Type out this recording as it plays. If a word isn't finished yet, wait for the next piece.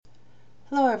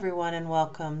Hello, everyone, and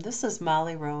welcome. This is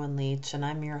Molly Rowan Leach, and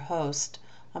I'm your host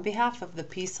on behalf of the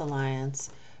Peace Alliance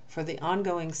for the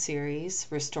ongoing series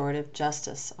Restorative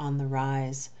Justice on the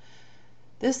Rise.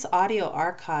 This audio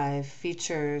archive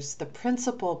features the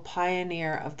principal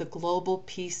pioneer of the global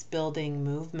peace building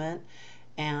movement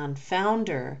and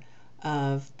founder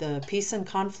of the Peace and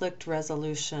Conflict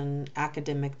Resolution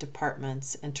academic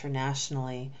departments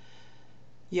internationally,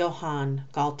 Johan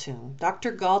Galtung.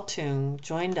 Dr. Galtung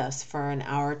joined us for an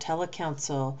hour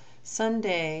telecouncil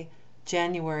Sunday,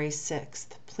 January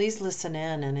 6th. Please listen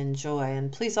in and enjoy, and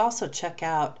please also check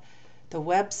out the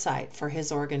website for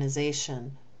his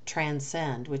organization,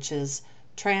 Transcend, which is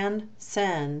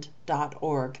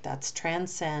transcend.org. That's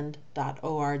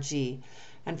transcend.org.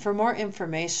 And for more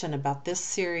information about this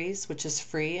series, which is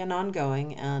free and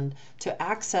ongoing, and to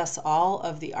access all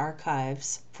of the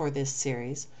archives for this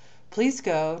series, please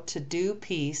go to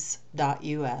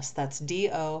dopeace.us. That's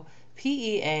DOPEACE.us.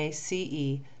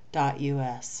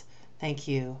 Thank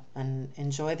you, and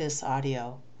enjoy this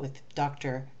audio with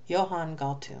Dr. Johan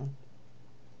Galtung.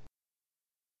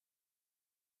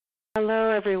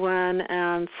 Hello, everyone,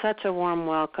 and such a warm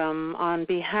welcome on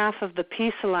behalf of the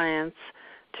Peace Alliance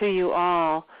to you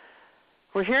all.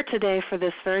 We're here today for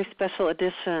this very special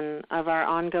edition of our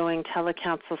ongoing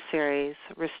telecouncil series,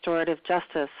 Restorative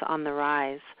Justice on the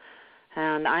Rise.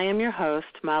 And I am your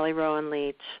host, Molly Rowan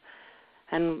Leach,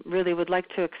 and really would like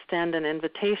to extend an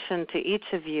invitation to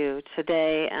each of you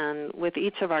today and with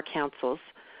each of our councils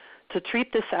to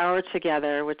treat this hour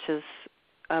together, which is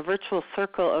a virtual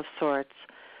circle of sorts,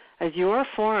 as your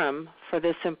forum for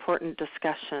this important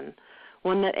discussion,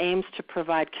 one that aims to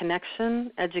provide connection,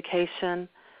 education,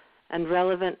 and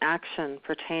relevant action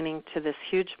pertaining to this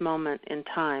huge moment in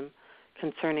time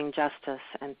concerning justice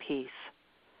and peace.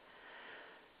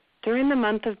 During the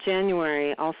month of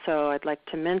January, also, I'd like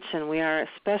to mention we are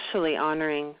especially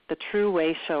honoring the true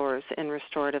way showers in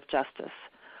restorative justice,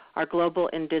 our global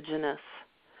indigenous.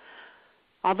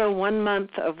 Although 1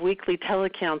 month of weekly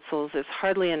telecouncils is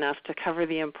hardly enough to cover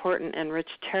the important and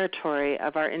rich territory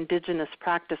of our indigenous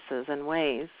practices and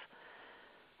ways,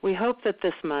 we hope that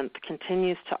this month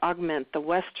continues to augment the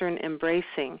Western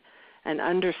embracing and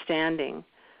understanding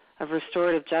of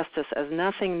restorative justice as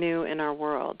nothing new in our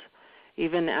world,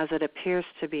 even as it appears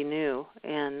to be new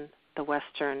in the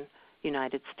Western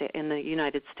United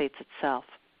States itself.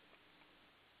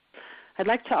 I'd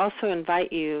like to also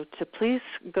invite you to please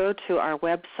go to our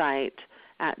website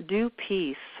at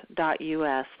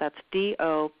dopeace.us, that's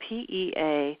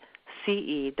DOPEACE.us,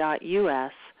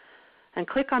 and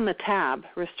click on the tab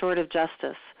Restorative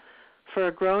Justice for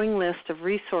a growing list of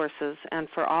resources and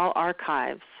for all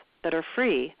archives that are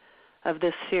free of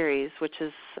this series, which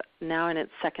is now in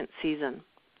its second season.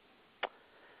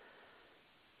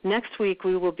 Next week,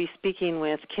 we will be speaking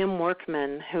with Kim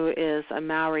Workman, who is a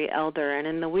Maori elder, and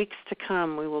in the weeks to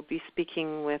come, we will be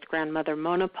speaking with Grandmother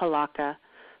Mona Palaka,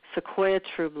 Sequoia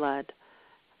Trueblood,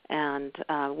 and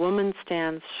Woman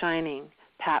Stands Shining,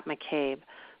 Pat McCabe.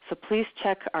 So please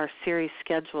check our series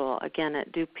schedule, again,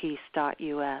 at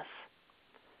dopeace.us.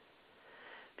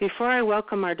 Before I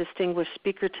welcome our distinguished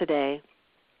speaker today,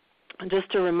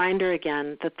 just a reminder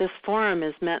again that this forum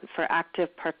is meant for active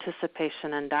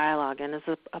participation and dialogue and is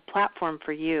a platform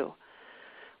for you.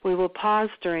 We will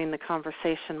pause during the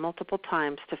conversation multiple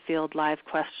times to field live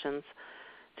questions.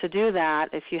 To do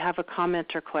that, if you have a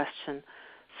comment or question,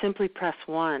 simply press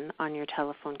 1 on your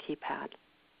telephone keypad.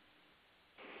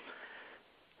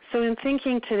 So in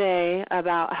thinking today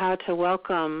about how to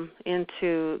welcome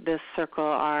into this circle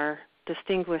our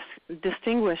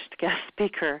distinguished guest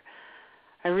speaker,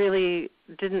 I really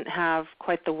didn't have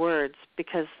quite the words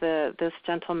because this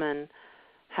gentleman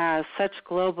has such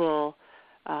global,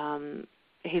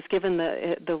 he's given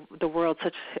the world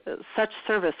such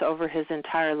service over his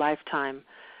entire lifetime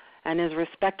and is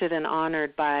respected and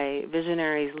honored by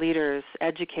visionaries, leaders,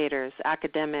 educators,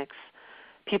 academics,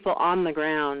 people on the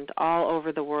ground all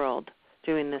over the world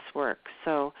doing this work.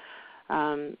 So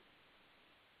as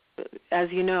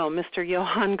you know, Mr.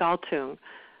 Johan Galtung,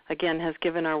 again, has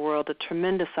given our world a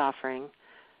tremendous offering.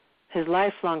 His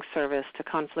lifelong service to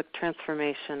conflict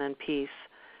transformation and peace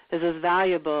is as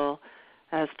valuable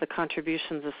as the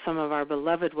contributions of some of our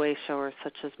beloved way showers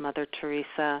such as Mother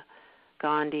Teresa,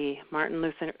 Gandhi, Martin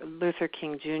Luther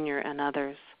King Jr., and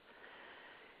others.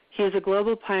 He is a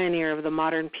global pioneer of the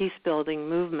modern peace-building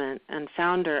movement and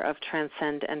founder of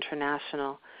Transcend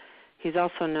International. He's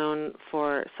also known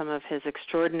for some of his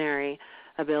extraordinary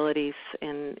abilities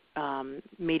in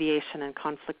mediation and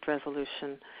conflict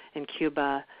resolution in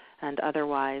Cuba and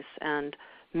otherwise. And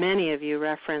many of you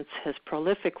reference his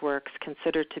prolific works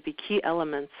considered to be key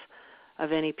elements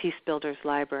of any Peace Builders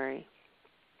library.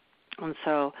 And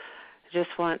so I just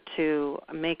want to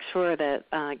make sure that,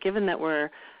 given that we're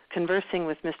conversing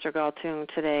with Mr. Galtung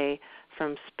today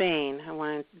from Spain, I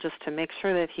wanted just to make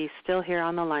sure that he's still here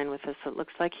on the line with us. It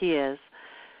looks like he is.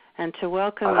 And to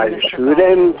welcome Mr.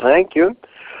 Galtung. Thank you.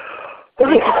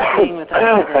 Thank you for being with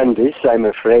us. And this, I'm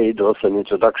afraid, was an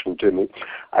introduction to me.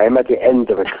 I am at the end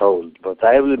of a cold, but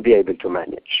I will be able to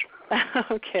manage.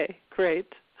 Okay,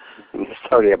 great.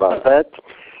 Sorry about that.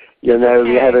 You know,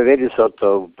 we have a very sort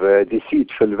of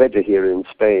deceitful weather here in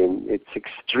Spain. It's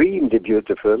extremely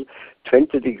beautiful,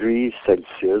 20 degrees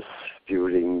Celsius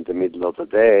during the middle of the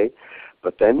day,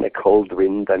 but then a cold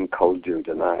wind and cold during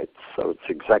the night. So it's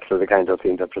exactly the kind of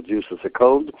thing that produces a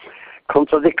cold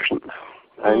contradiction.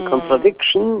 And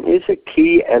contradiction is a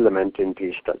key element in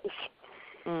peace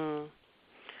studies.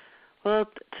 Well,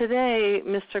 today,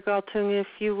 Mr. Galtung, if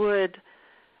you would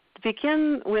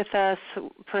begin with us,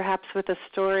 perhaps with a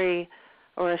story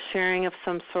or a sharing of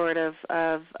some sort of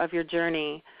your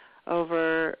journey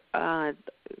over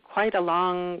quite a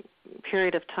long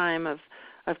period of time of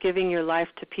giving your life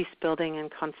to peace building and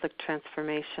conflict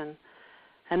transformation.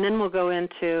 And then we'll go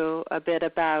into a bit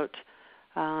about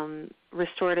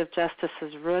restorative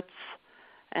justice's roots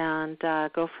and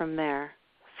go from there.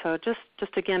 So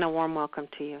just again, a warm welcome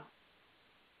to you.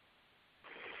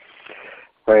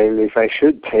 Well, if I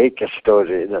should take a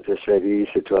story that is very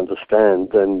easy to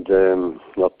understand and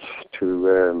not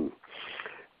too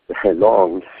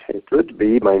long, it would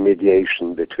be my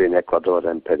mediation between Ecuador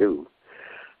and Peru.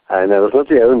 And I was not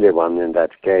the only one in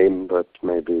that game, but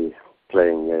maybe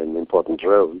playing an important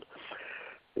role.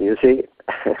 You see,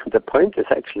 the point is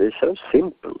actually so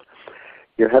simple.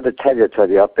 You have a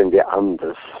territory up in the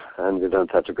Andes, and we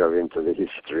don't have to go into the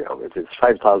history of it. It's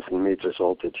 5,000 meters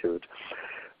altitude.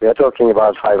 We are talking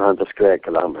about 500 square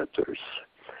kilometers.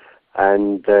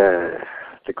 And the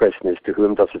question is, to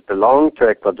whom does it belong, to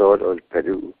Ecuador or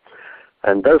Peru?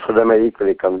 And both of them are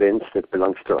equally convinced it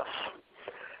belongs to us.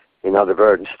 In other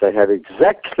words, they have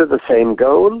exactly the same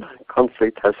goal.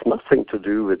 Conflict has nothing to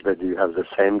do with whether you have the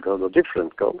same goal or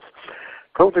different goals.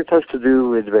 Conflict has to do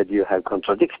with whether you have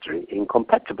contradictory,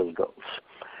 incompatible goals.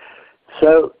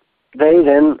 So they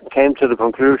then came to the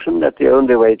conclusion that the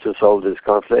only way to solve this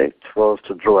conflict was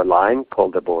to draw a line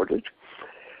called the border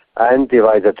and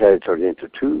divide the territory into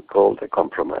two called a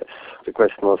compromise. The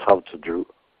question was how to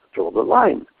draw the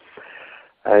line.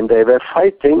 And they were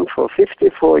fighting for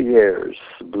 54 years,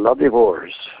 bloody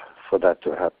wars, for that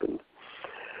to happen.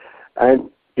 And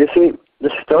you see,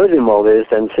 the story more is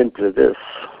then simply this: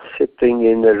 sitting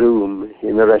in a room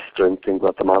in a restaurant in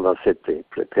Guatemala City,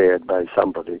 prepared by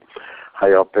somebody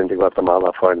high up in the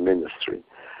Guatemala Foreign Ministry.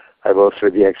 I was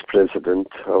with the ex-president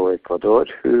of Ecuador,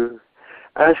 who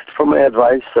asked for my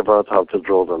advice about how to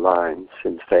draw the line,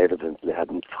 since they evidently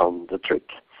hadn't found the trick.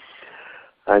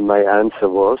 And my answer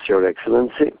was, Your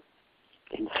Excellency,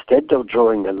 instead of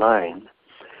drawing a line,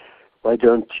 why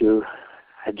don't you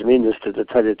administer the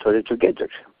territory together?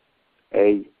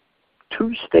 A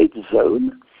two-state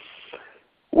zone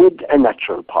with a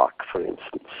natural park, for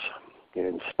instance.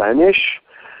 In Spanish,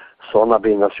 Zona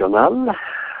Binacional,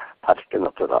 Parque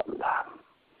Natural.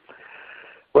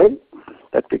 Well,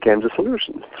 that became the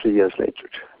solution 3 years later.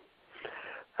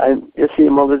 And you see,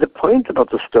 Molly, the point about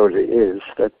the story is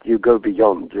that you go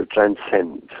beyond, you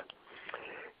transcend.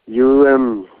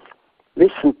 You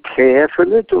listen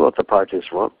carefully to what the parties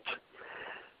want.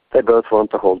 They both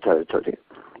want the whole territory.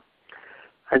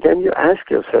 And then you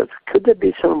ask yourself, could there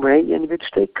be some way in which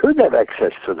they could have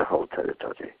access to the whole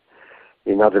territory?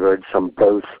 In other words, some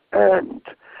both and.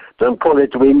 Don't call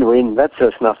it win-win, that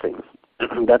says nothing.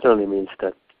 That only means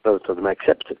that both of them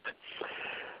accept it.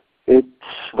 It's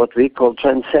what we call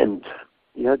transcend.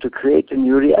 You have to create a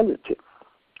new reality.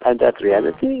 And that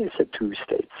reality is a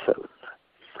two-state zone.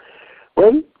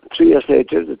 Well, 3 years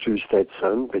later, the two-state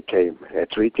zone became a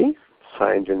treaty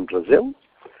signed in Brazil.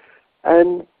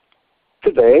 And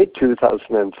today,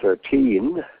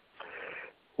 2013,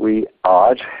 we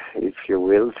are, if you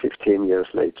will, 15 years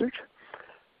later.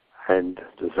 And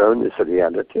the zone is a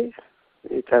reality.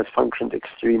 It has functioned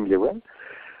extremely well.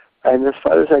 And as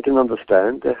far as I can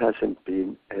understand, there hasn't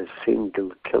been a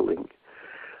single killing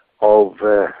of,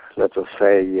 let us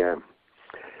say,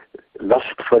 lust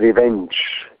for revenge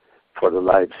for the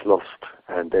lives lost,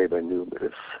 and they were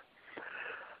numerous.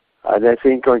 And I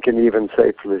think one can even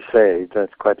safely say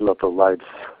that quite a lot of lives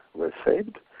were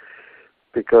saved,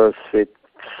 because it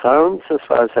sounds, as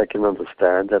far as I can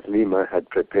understand, that Lima had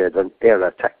prepared an air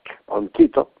attack on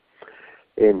Quito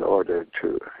in order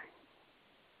to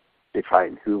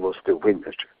define who was the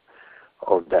winner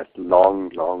of that long,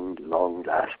 long,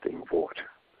 long-lasting war.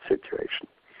 situation.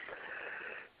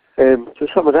 To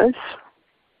summarize,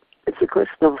 it's a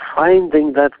question of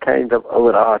finding that kind of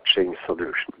overarching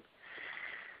solution.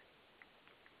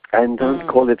 And don't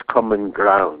call it common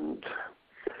ground.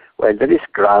 Well, there is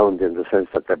ground in the sense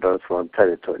that they both want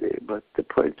territory, but the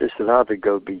point is to rather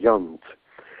go beyond.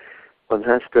 One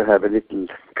has to have a little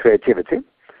creativity,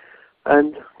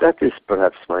 and that is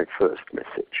perhaps my first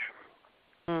message.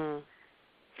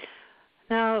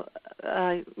 Now,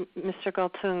 Mr.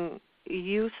 Galtung,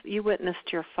 you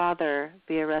witnessed your father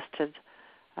be arrested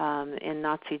in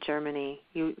Nazi Germany.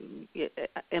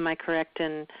 Am I correct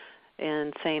in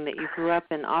saying that you grew up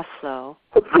in Oslo?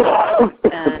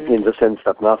 In the sense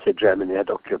that Nazi Germany had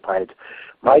occupied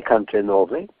my country,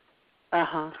 Norway,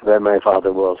 where my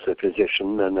father was a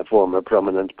physician and a former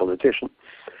prominent politician.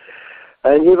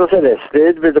 And he was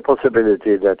arrested with the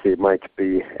possibility that he might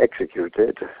be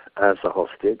executed as a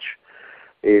hostage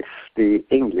if the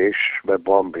English were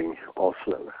bombing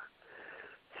Oslo.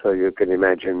 So you can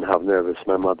imagine how nervous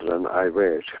my mother and I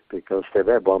were, because they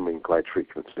were bombing quite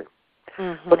frequently.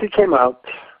 But he came out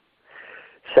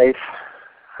safe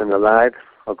and alive,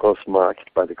 of course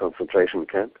marked by the concentration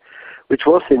camp, which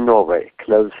was in Norway,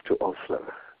 close to Oslo.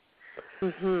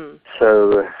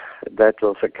 So that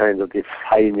was a kind of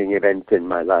defining event in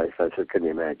my life, as you can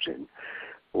imagine,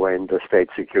 when the state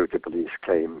security police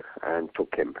came and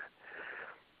took him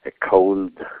a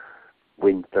cold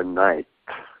winter night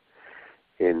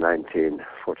in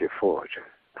 1944,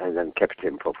 and then kept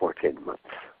him for 14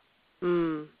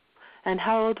 months. And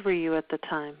how old were you at the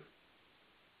time?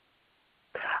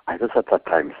 I was at that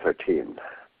time 13.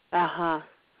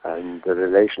 And the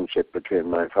relationship between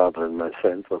my father and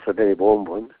myself was a very warm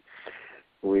one.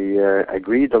 We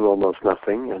agreed on almost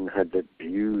nothing and had a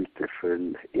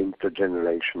beautiful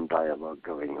intergeneration dialogue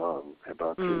going on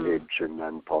about religion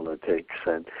and politics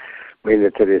and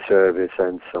military service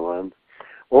and so on.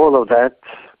 All of that,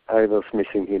 I was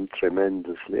missing him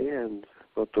tremendously, and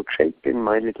what took shape in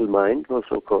my little mind was,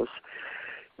 of course,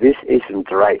 this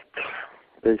isn't right.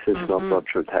 This is not what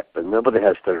should happen. Nobody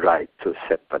has the right to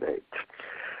separate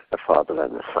a father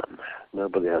and a son.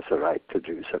 Nobody has a right to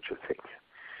do such a thing.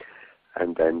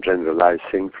 And then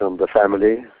generalizing from the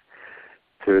family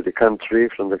to the country,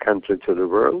 from the country to the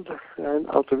world, and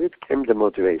out of it came the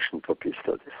motivation for peace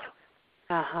studies.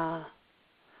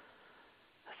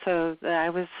 So I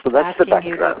was So that's the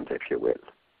asking background, if you will.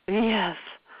 Yes.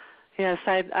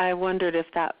 I wondered if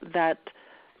that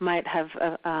might have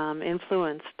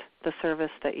influenced the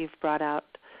service that you've brought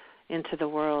out into the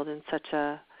world in such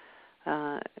a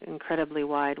incredibly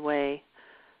wide way.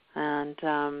 And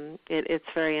it's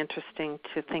very interesting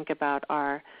to think about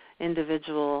our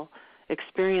individual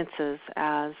experiences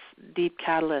as deep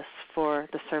catalysts for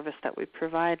the service that we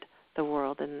provide the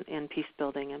world in peace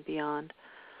building and beyond.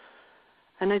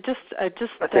 And I think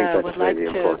that's would like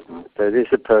very to. important. There is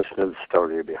a personal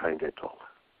story behind it all.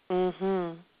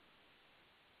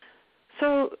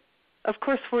 So, of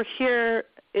course, we're here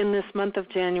in this month of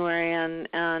January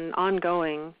and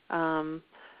ongoing,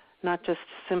 not just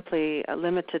simply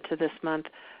limited to this month,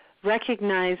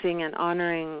 recognizing and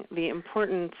honoring the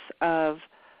importance of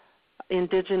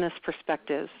indigenous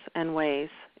perspectives and ways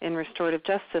in restorative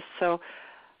justice. So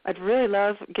I'd really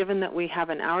love, given that we have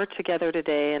an hour together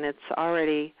today and it's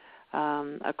already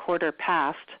a quarter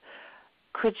past,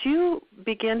 could you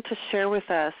begin to share with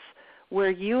us where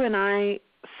you and I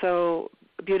so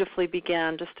beautifully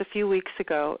began just a few weeks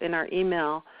ago in our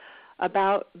email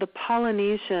about the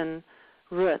Polynesian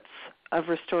roots of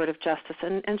restorative justice,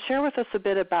 and share with us a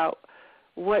bit about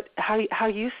how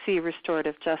you see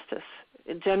restorative justice,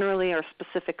 generally or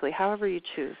specifically, however you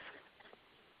choose.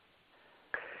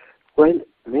 Well,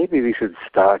 maybe we should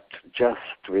start just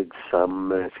with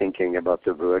some thinking about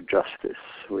the word justice,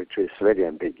 which is very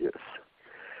ambiguous.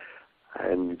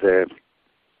 And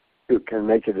you can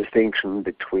make a distinction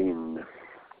between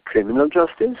criminal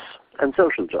justice and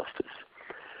social justice.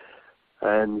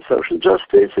 And social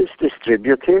justice is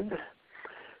distributive,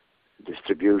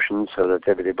 distribution so that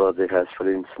everybody has,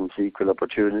 for instance, equal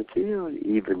opportunity or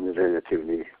even a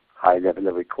relatively high level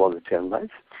of equality in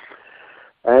life.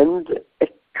 And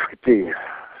equity,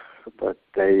 but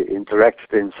they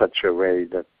interact in such a way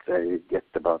that they get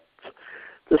about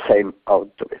the same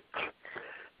out of it.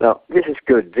 Now, this is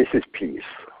good, this is peace,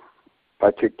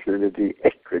 particularly the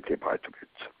equity part of it.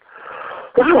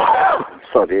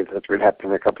 Sorry, that will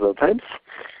happen a couple of times.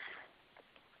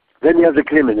 Then you have the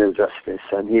criminal justice,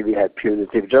 and here we have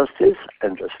punitive justice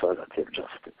and restorative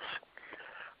justice.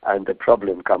 And the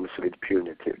problem comes with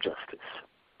punitive justice.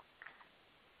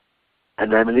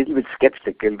 And I'm a little bit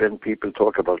skeptical when people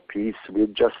talk about peace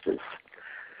with justice,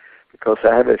 because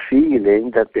I have a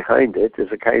feeling that behind it is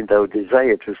a kind of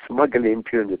desire to smuggle in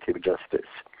punitive justice.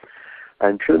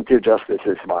 And punitive justice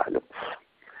is violence.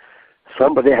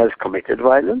 Somebody has committed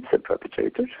violence, a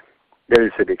perpetrator. There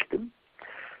is a victim.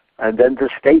 And then the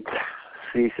state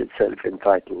sees itself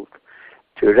entitled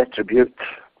to retribute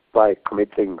by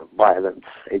committing violence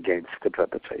against the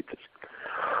perpetrators.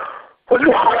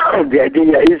 The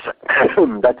idea is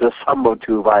that the sum of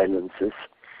two violences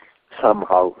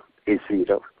somehow is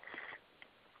zero.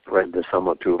 When the sum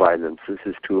of two violences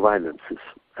is two violences,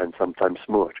 and sometimes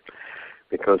more,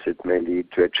 because it may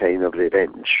lead to a chain of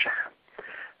revenge.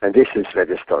 And this is where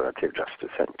restorative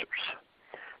justice enters,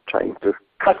 trying to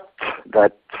cut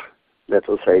that, let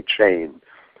us say, chain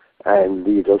and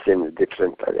lead us in a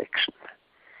different direction.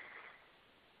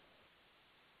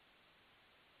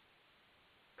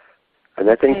 And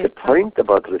I think the point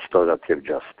about restorative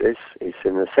justice is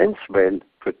in a sense well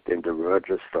put in the word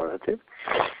restorative.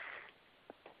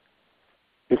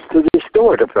 It's to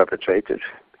restore the perpetrator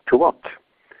to what?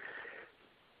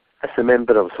 As a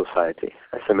member of society,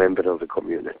 as a member of the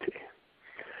community.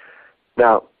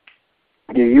 Now,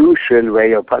 the usual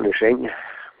way of punishing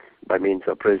by means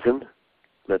of prison,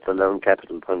 let alone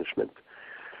capital punishment,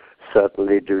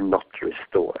 certainly do not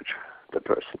restore the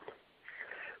person,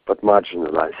 but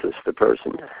marginalizes the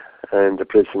person, and the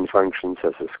prison functions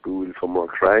as a school for more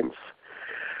crimes.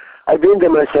 I've been there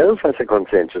myself as a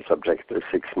conscientious objector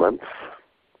 6 months,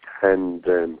 and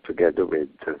together with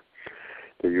the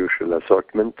usual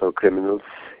assortment of criminals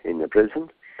in a prison.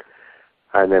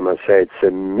 And I must say it's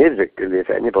a miracle if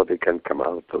anybody can come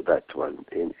out of that one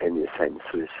in any sense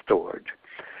restored.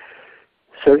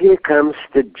 So here comes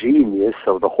the genius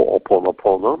of the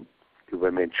Ho'oponopono. You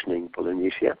were mentioning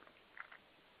Polynesia.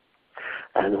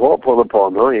 And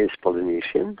Ho'oponopono is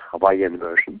Polynesian, Hawaiian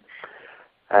version.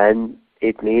 And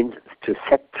it means to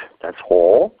set. That's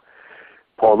Ho.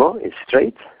 Pono is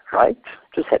straight, right,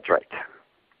 to set right.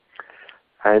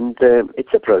 And it's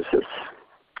a process.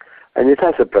 And it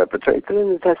has a perpetrator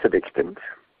and it has a victim.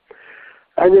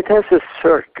 And it has a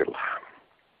circle.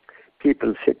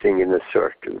 People sitting in a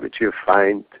circle, which you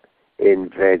find in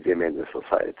very many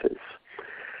societies.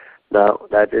 Now,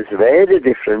 that is very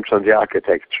different from the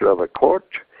architecture of a court,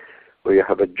 where you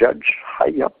have a judge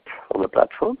high up on a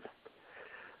platform,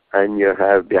 and you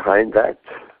have behind that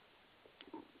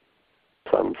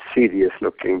some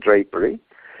serious-looking drapery.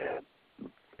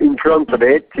 In front of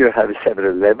it, you have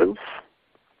several levels.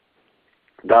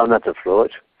 Down at the floor,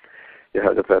 you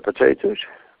have the perpetrator,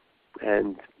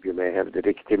 and you may have the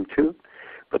victim too.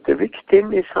 But the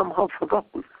victim is somehow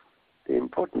forgotten. The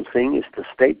important thing is the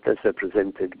state as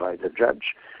represented by the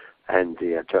judge and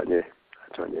the attorney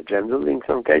general in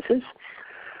some cases.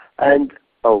 And,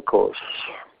 of course,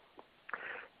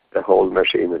 the whole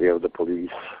machinery of the police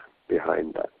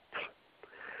behind that.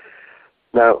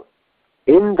 Now,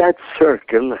 in that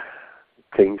circle,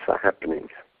 things are happening.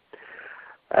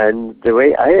 And the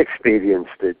way I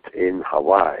experienced it in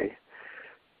Hawaii,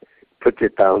 put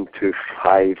it down to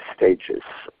 5 stages,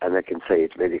 and I can say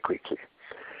it very quickly.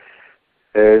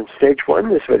 Stage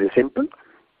 1 is very simple.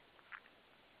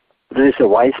 There is a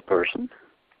wise person,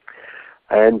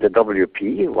 and the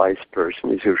WP, wise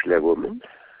person, is usually a woman,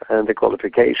 and the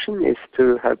qualification is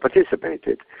to have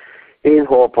participated in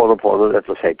Ho'oponopono, let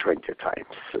us say 20 times,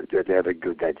 so they have a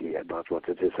good idea about what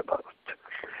it is about.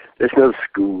 There's no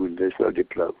school, there's no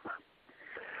diploma.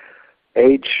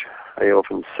 Age, I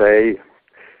often say,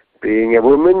 being a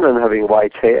woman and having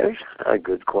white hair are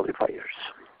good qualifiers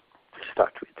to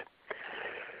start with.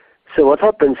 So what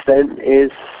happens then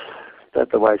is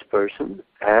that the wise person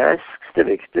asks the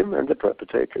victim and the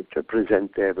perpetrator to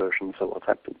present their versions of what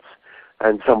happens.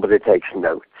 And somebody takes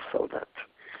notes of that.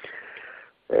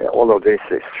 All of this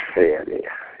is fairly,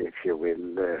 if you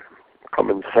will,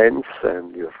 common sense,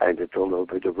 and you find it all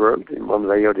over the world in one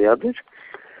way or the other.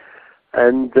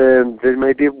 And there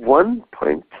may be one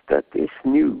point that is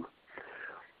new.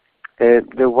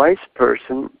 The wise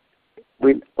person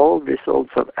will always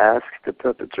also ask the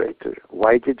perpetrator,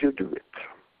 why did you do it?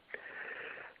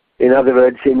 In other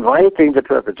words, inviting the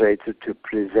perpetrator to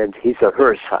present his or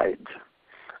her side,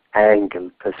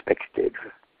 angle, perspective,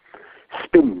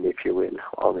 spin, if you will,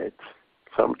 on it.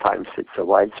 Sometimes it's a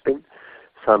wide spin,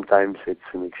 sometimes it's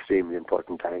an extremely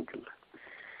important angle.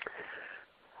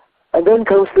 And then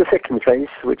comes the second phase,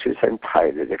 which is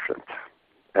entirely different.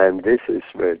 And this is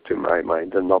where, to my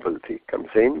mind, the novelty comes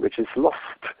in, which is lost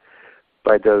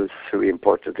by those who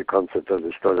imported the concept of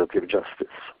restorative justice.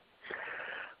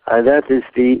 And that is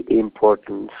the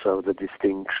importance of the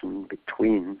distinction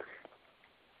between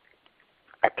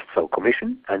acts of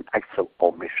commission and acts of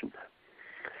omission.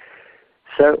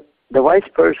 So The wise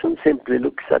person simply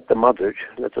looks at the mother,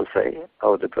 let us say,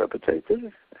 or the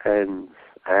perpetrator, and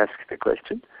asks the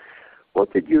question,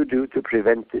 what did you do to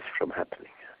prevent this from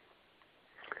happening?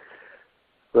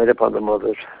 Whereupon the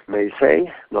mother may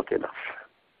say, not enough.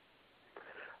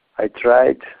 I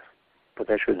tried, but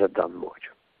I should have done more.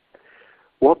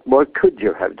 What more could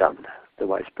you have done, the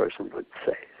wise person would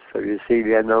say. So you see,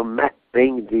 we are now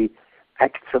mapping the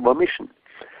acts of omission.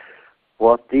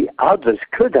 What the others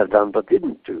could have done but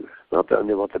didn't do, not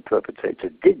only what the perpetrator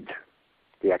did,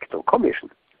 the act of commission,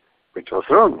 which was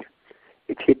wrong.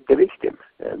 It hit the victim,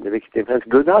 and the victim has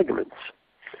good arguments.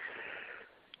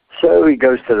 So he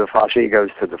goes to the father, she goes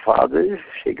to the father,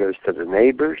 she goes to the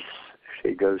neighbors,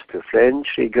 she goes to friends,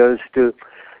 she goes to,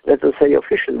 let us say,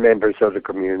 official members of the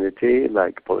community,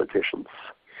 like politicians.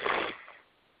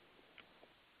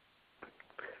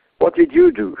 What did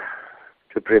you do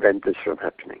to prevent this from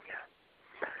happening?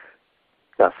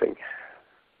 Nothing.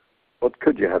 What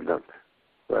could you have done?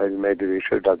 Well, maybe we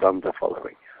should have done the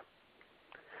following.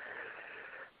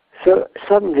 So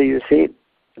suddenly, you see,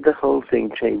 the whole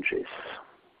thing changes.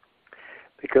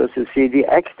 Because, you see, the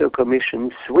act of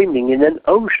commission swimming in an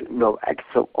ocean of acts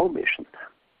of omission.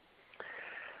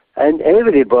 And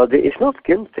everybody is not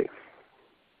guilty,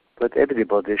 but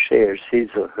everybody shares his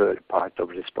or her part of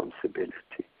responsibility.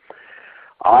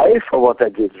 I for what I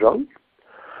did wrong,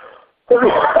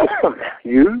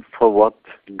 you for what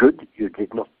good you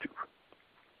did not do.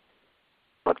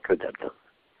 What could have done?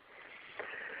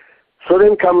 So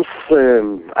then comes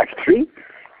Act 3.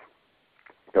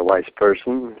 The wise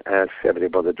person asks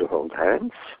everybody to hold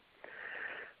hands,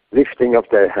 lifting up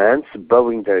their hands,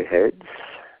 bowing their heads.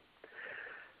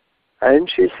 And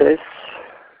she says,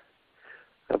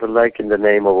 I would like in the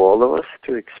name of all of us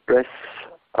to express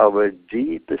our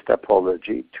deepest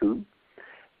apology to,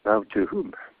 now to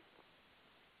whom?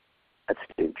 That's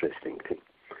the interesting thing.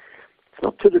 It's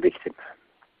not to the victim.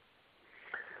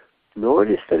 Nor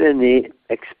is there any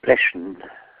expression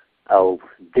of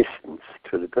distance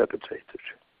to the perpetrator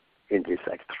in this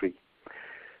Act 3.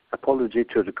 Apology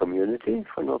to the community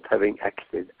for not having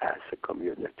acted as a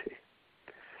community.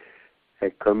 A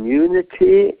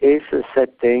community is a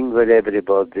setting where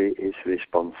everybody is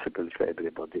responsible for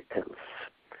everybody else.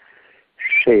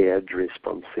 Shared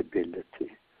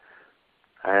responsibility.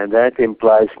 And that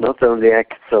implies not only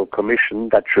acts of commission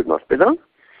that should not be done,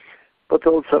 but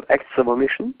also acts of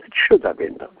omission that should have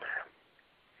been done.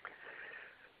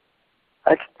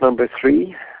 Act number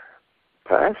 3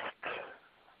 passed.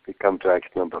 We come to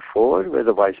act number 4, where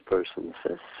the wise person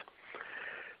says,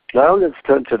 now let's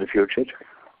turn to the future.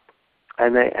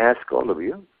 And I ask all of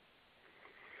you,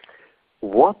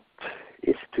 what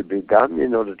is to be done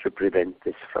in order to prevent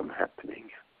this from happening?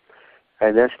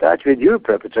 And I start with you,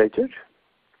 perpetrator.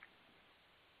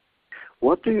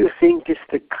 What do you think is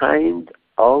the kind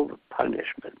of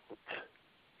punishment?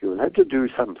 You will have to do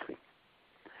something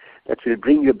that will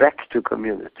bring you back to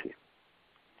community.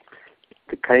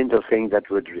 The kind of thing that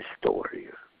would restore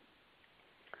you.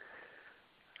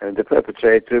 And the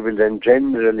perpetrator will then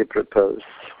generally propose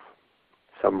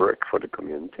some work for the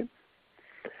community.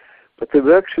 But the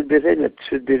work should be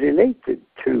related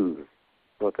to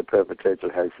what the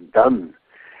perpetrator has done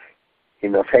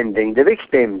in offending the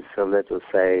victim. So let us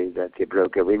say that he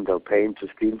broke a window pane to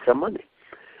steal some money.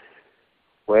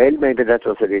 Well, maybe that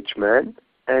was a rich man,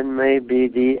 and maybe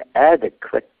the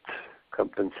adequate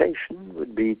compensation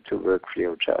would be to work free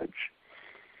of charge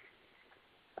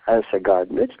as a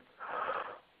gardener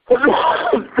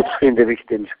in the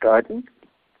victim's garden.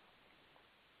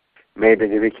 Maybe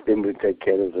the victim would take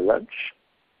care of the lunch.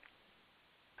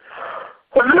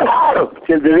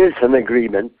 Till there is an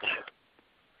agreement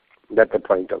that the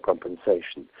point of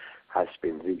compensation has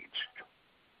been reached.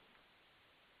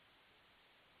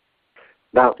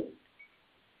 Now,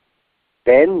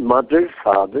 then mother,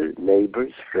 father,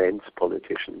 neighbors, friends,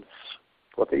 politicians,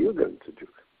 what are you going to do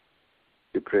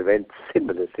to prevent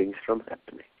similar things from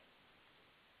happening?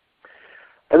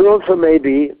 And also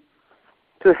maybe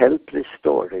to help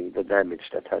restoring the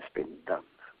damage that has been done.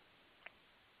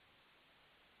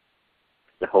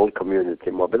 The whole community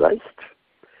mobilized.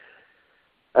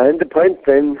 And the point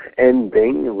then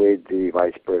ending with the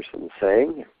vice person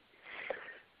saying,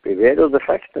 beware of the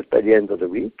fact that by the end of the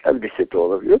week I'll visit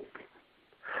all of you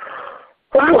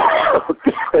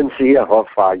and see how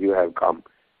far you have come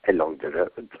along the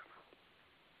road.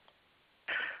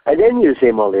 And then you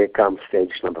see, Molly, comes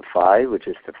stage number 5, which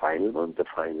is the final one, the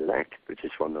final act, which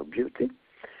is one of beauty.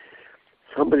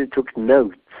 Somebody took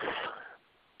notes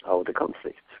of the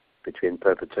conflict between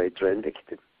perpetrator and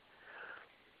victim.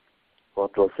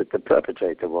 What was it the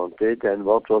perpetrator wanted and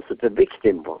what was it the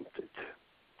victim wanted?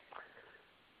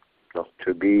 not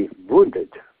to be wounded,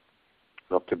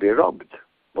 not to be robbed,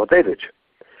 whatever.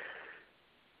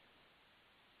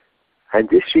 And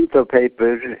this sheet of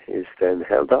paper is then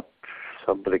held up.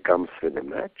 Somebody comes with a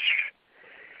match.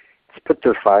 It's put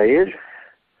to fire.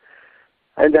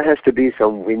 And there has to be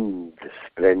some wind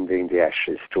spreading the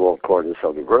ashes to all corners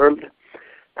of the world.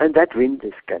 And that wind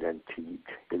is guaranteed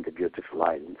in the beautiful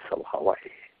islands of Hawaii.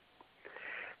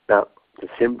 Now, the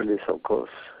symbol is, of course,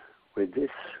 with this,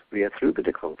 we are through with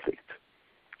the conflict.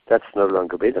 That's no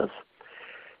longer with us.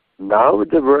 Now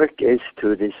the work is to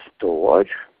restore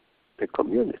the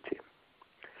community.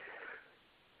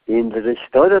 In the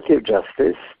restorative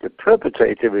justice, the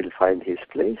perpetrator will find his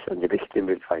place and the victim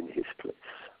will find his place.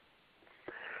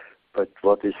 But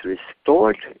what is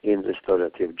restored in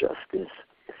restorative justice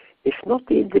is not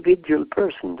the individual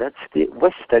person. That's the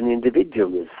Western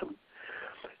individualism.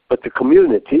 But the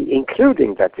community,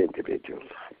 including that individual.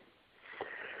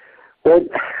 Well,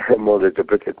 more to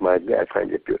put it mildly, I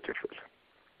find it beautiful.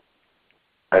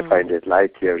 I find it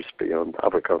light years beyond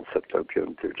our concept of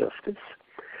punitive justice.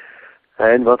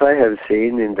 And what I have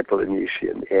seen in the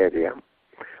Polynesian area,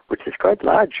 which is quite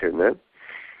large, it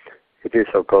is,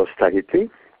 of course, Tahiti.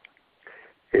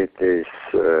 It is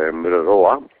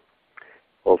Mururoa,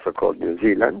 also called New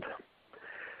Zealand.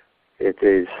 It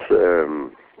is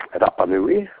Rapa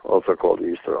Nui, also called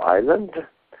Easter Island.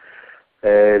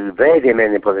 Very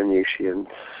many Polynesians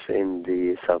in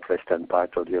the southwestern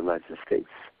part of the United States.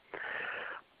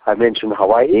 I mentioned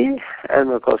Hawaii, and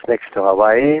of course next to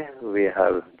Hawaii we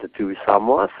have the two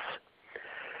Samoas,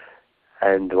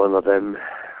 and one of them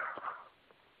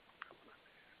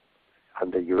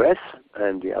and the U.S.,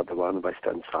 and the other one,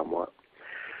 Western Samoa,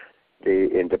 the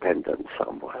independent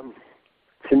Samoa.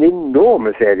 It's an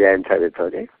enormous area and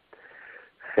territory,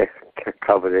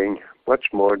 covering much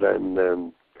more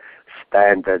than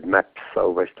standard maps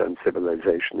of Western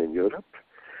civilization in Europe,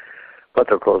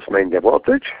 but of course mainly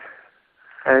water.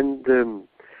 And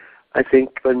I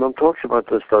think when one talks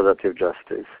about restorative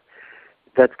justice,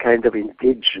 that kind of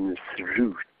indigenous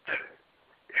root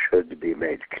should be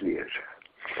made clear.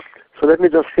 So let me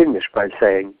just finish by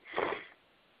saying,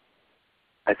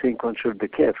 I think one should be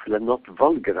careful and not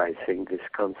vulgarizing this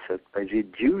concept by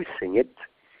reducing it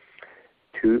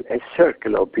to a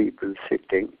circle of people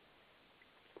sitting,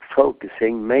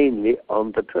 focusing mainly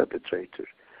on the perpetrator.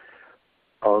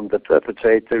 On the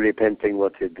perpetrator repenting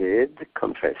what he did,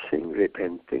 confessing,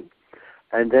 repenting,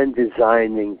 and then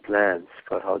designing plans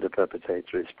for how the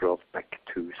perpetrator is brought back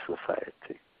to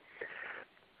society.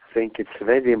 I think it's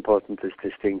very important, this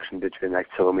distinction between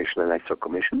acts of omission and acts of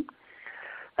commission,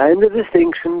 and the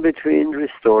distinction between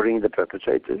restoring the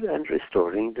perpetrator and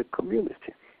restoring the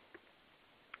community.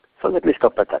 So let me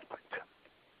stop at that point.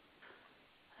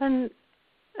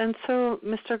 And so,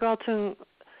 Mr. Galtung,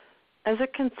 as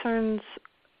it concerns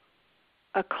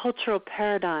a cultural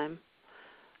paradigm,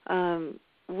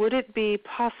 would it be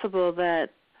possible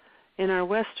that in our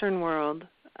Western world,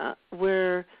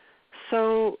 we're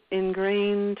so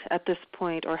ingrained at this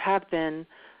point, or have been,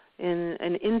 in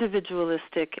an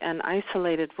individualistic and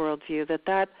isolated worldview,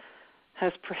 that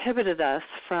has prohibited us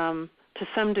from, to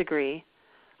some degree,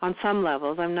 on some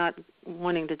levels? I'm not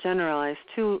wanting to generalize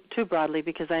too broadly,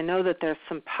 because I know that there's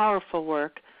some powerful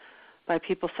work by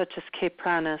people such as Kay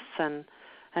Pranis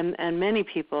and many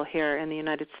people here in the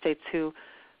United States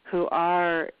who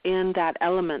are in that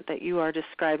element that you are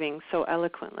describing so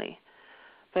eloquently.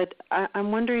 But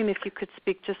I'm wondering if you could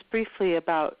speak just briefly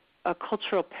about a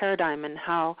cultural paradigm and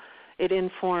how it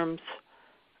informs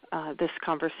this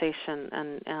conversation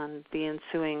and the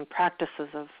ensuing practices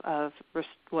of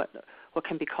what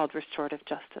can be called restorative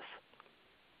justice.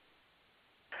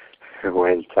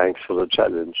 Well, thanks for the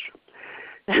challenge.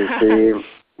 You see,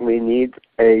 we need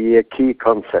a key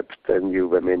concept, and you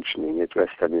were mentioning it,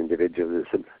 Western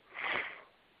individualism.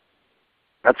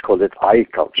 Let's call it I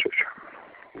culture.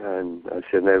 And as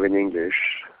you know in English,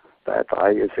 that I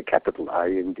is a capital I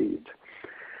indeed.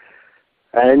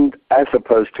 And as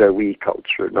opposed to a we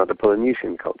culture, now the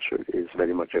Polynesian culture is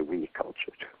very much a we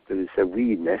culture. There is a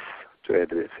we-ness to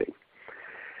everything.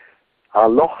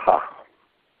 Aloha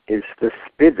is the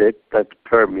spirit that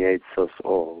permeates us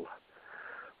all.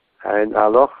 And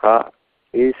aloha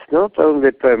is not only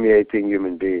permeating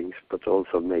human beings, but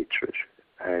also nature,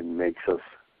 and makes us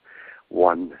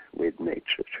one with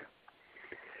nature.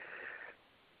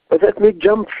 But let me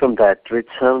jump from that, which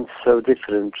sounds so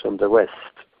different from the West,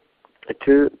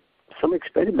 to some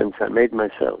experiments I made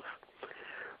myself.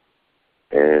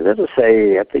 Let us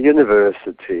say at the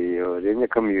university or in a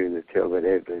community or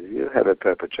wherever, you have a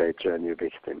perpetrator and your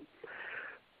victim.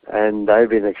 And I've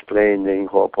been explaining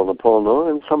Ho'oponopono,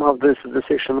 and somehow there's a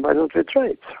decision, why don't we try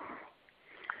it?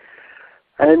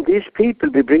 And these people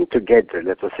we bring together,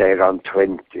 let us say around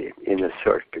 20 in a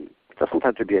circle. It doesn't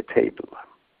have to be a table.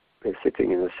 They're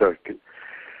sitting in a circle.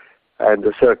 And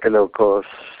the circle, of course,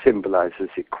 symbolizes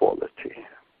equality.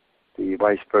 The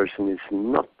wise person is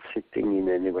not sitting in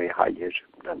any way higher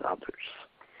than others.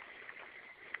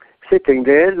 Sitting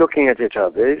there, looking at each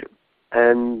other,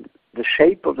 and the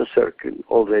shape of the circle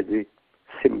already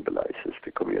symbolizes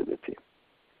the community.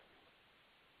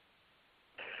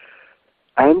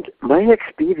 And my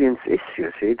experience is,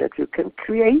 you see, that you can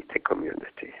create a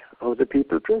community of the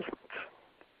people present.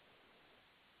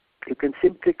 You can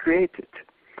simply create it.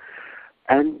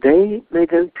 And they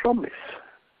made a promise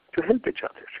to help each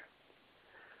other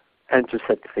and to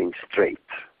set things straight,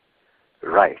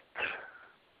 right.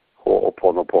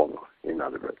 Ho'oponopono, in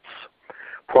other words.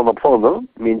 Ponopono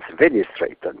means very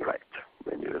straight and right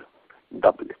when you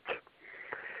double it.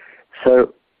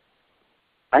 So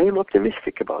I am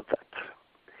optimistic about that.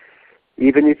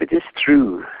 Even if it is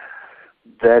true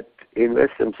that in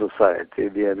Western society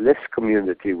we have less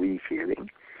community we feeling,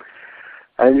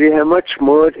 and we have much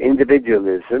more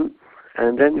individualism,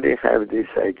 and then we have this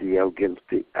idea of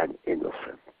guilty and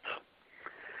innocent.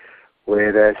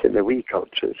 Whereas in the we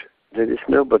culture, there is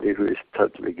nobody who is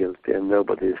totally guilty and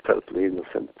nobody is totally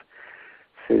innocent,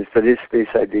 since there is this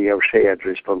idea of shared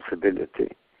responsibility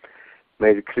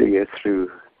made clear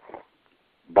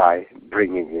by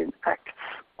bringing in acts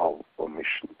of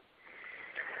omission.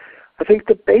 I think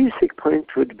the basic point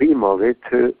would be, Molly,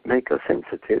 to make us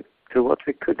sensitive to what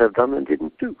we could have done and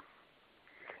didn't do.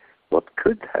 What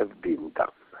could have been done,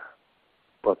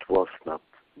 what was not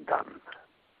done.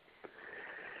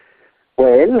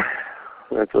 Well,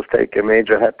 let us take a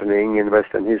major happening in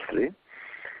Western history.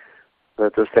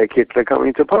 Let us take Hitler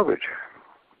coming to power.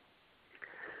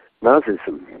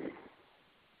 Nazism.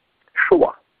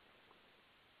 Shoah.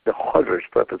 The horrors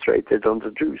perpetrated on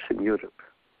the Jews in Europe.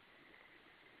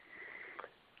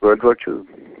 World War II.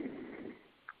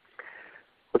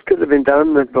 What could have been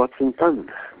done and wasn't done?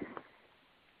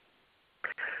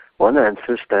 One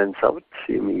answer stands out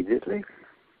immediately.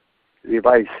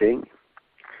 Revising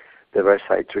the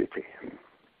Versailles Treaty.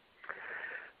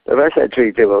 The Versailles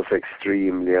Treaty was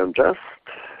extremely unjust.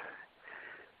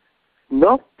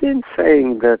 Not in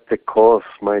saying that the cause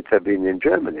might have been in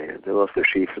Germany. There was the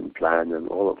Schlieffen Plan and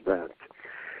all of that.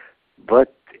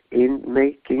 But in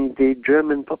making the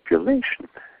German population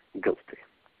guilty.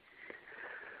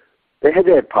 They had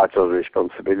their part of the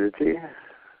responsibility,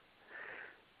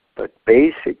 but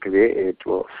basically it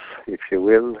was, if you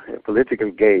will, a political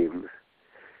game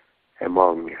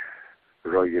among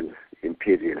royal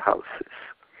imperial houses.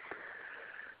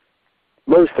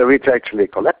 Most of which actually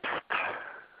collapsed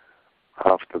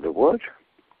after the war.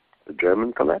 The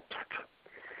German collapsed.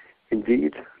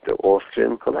 Indeed, the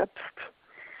Austrian collapsed.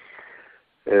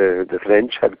 The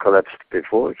French had collapsed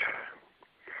before.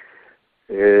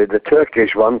 The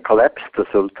Turkish one collapsed, the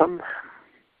Sultan.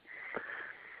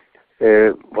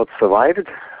 What survived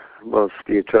was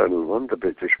the eternal one, the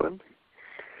British one.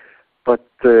 But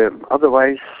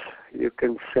otherwise, you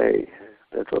can say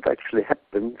that what actually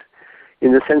happened,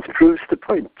 in a sense, proves the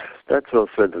point. That was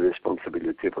where the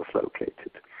responsibility was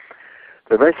located.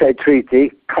 The Versailles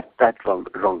Treaty cut that one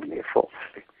wrongly,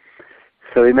 falsely.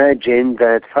 So imagine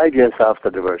that 5 years after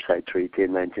the Versailles Treaty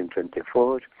in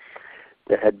 1924,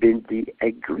 there had been the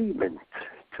agreement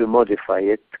to modify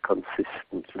it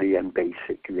consistently and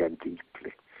basically and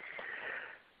deeply.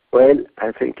 Well,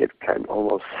 I think it can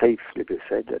almost safely be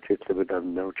said that Hitler would have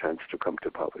no chance to come to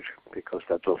power, because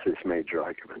that was his major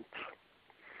argument.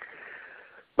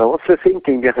 Now, what's the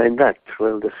thinking behind that?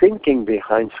 Well, the thinking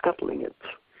behind scuttling it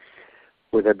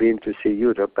would have been to see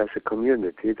Europe as a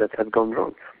community that had gone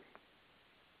wrong.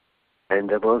 And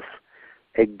there was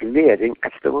a glaring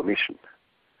act of omission,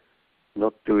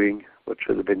 not doing what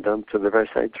should have been done to the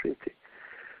Versailles Treaty,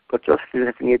 but just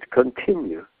letting it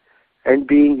continue and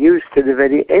being used to the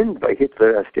very end by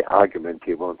Hitler as the argument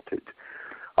he wanted,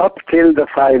 up till the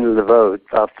final vote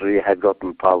after he had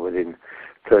gotten power in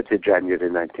 30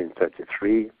 January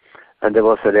 1933, and there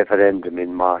was a referendum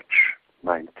in March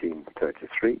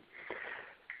 1933,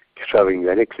 showing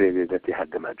very clearly that he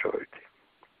had the majority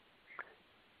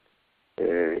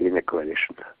in a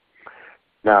coalition.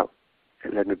 Now,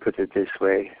 let me put it this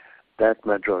way, that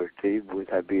majority would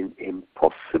have been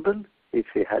impossible if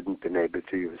he hadn't been able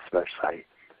to use Versailles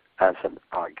as an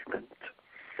argument.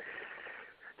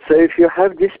 So if you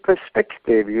have this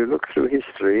perspective, you look through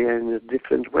history in a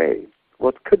different way.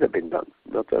 What could have been done,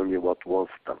 not only what was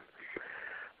done.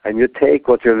 And you take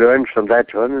what you learned from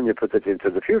that one and you put it into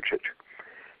the future.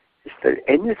 Is there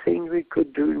anything we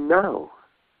could do now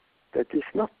that is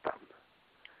not done?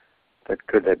 that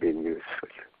could have been useful.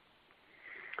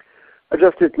 I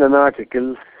just written an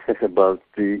article about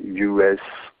the U.S.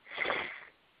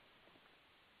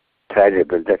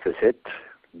 terrible deficit,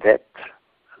 debt,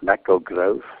 lack of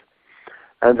growth,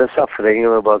 and the suffering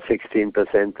of about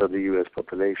 16% of the U.S.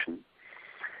 population.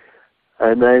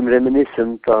 And I'm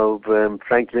reminiscent of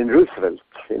Franklin Roosevelt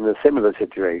in a similar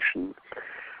situation,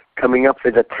 coming up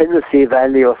with a Tennessee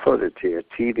Valley Authority, a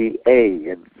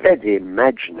TVA, a very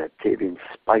imaginative,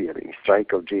 inspiring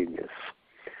strike of genius.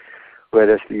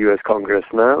 Whereas the U.S. Congress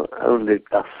now only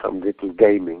does some little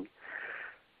gaming,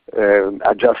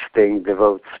 adjusting the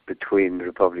votes between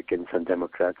Republicans and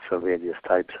Democrats of various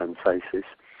types and sizes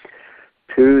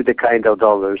to the kind of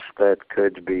dollars that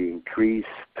could be increased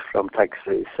from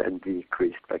taxes and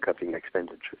decreased by cutting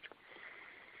expenditure.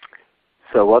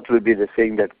 So what would be the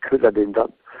thing that could have been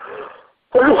done?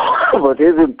 What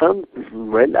isn't done?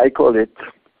 Well, I call it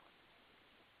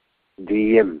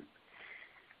the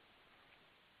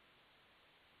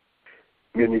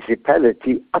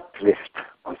Municipality Uplift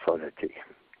Authority,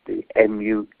 the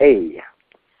MUA,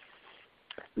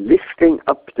 lifting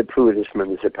up the poorest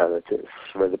municipalities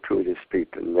where the poorest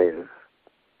people live.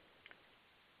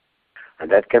 And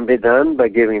that can be done by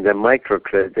giving them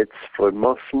microcredits for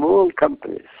more small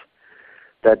companies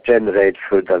that generate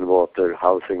food and water,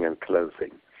 housing and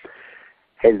clothing,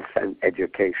 health and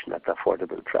education at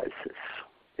affordable prices.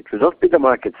 It would not be the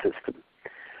market system.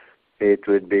 It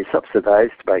would be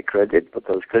subsidized by credit, but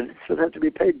those credits would have to be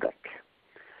paid back.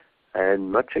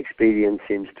 And much experience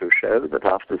seems to show that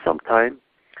after some time,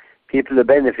 people who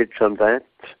benefit from that,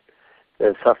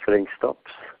 their suffering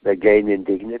stops, they gain in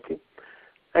dignity,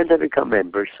 and they become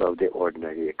members of the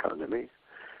ordinary economy,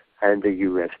 and the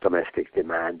U.S. domestic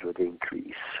demand would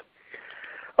increase.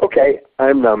 Okay,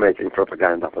 I'm now making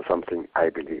propaganda for something I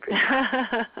believe in.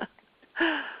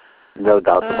 No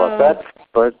doubt about that,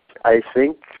 but I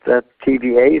think that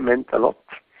TVA meant a lot,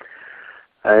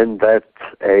 and that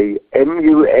a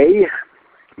MUA,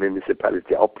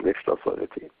 Municipality Uplift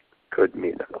Authority, could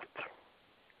mean a lot.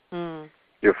 Mm.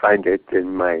 You find it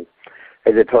in my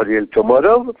editorial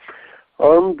tomorrow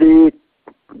on the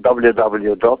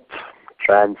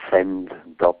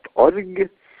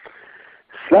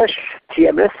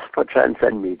www.transcend.org/TMS for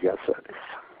Transcend Media Service.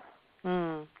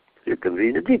 Mm. You can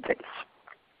read the details.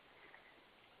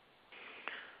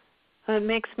 It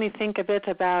makes me think a bit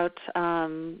about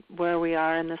where we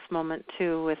are in this moment,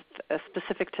 too, with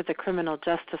specific to the criminal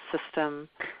justice system.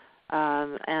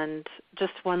 And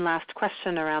just one last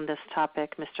question around this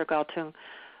topic, Mr. Galtung.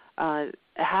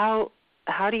 How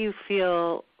do you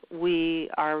feel we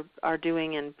are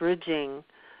doing in bridging,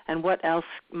 and what else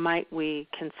might we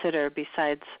consider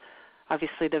besides,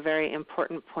 obviously, the very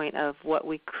important point of what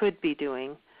we could be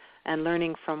doing and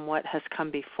learning from what has come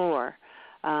before?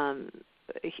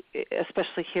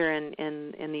 Especially here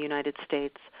in the United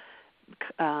States,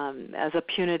 as a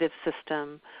punitive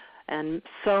system, and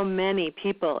so many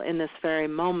people in this very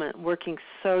moment working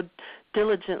so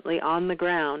diligently on the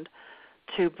ground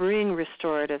to bring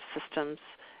restorative systems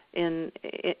in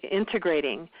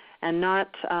integrating, and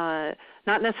not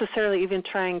necessarily even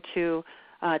trying to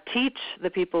teach the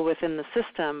people within the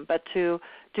system, but to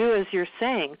do as you're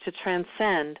saying, to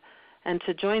transcend and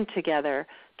to join together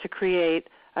to create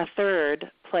a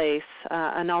third place,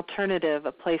 an alternative,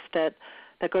 a place that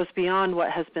goes beyond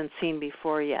what has been seen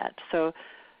before yet. So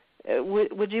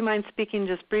would you mind speaking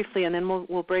just briefly, and then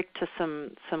we'll break to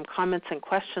some comments and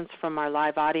questions from our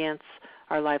live audience,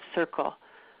 our live circle,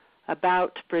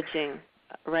 about bridging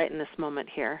right in this moment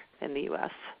here in the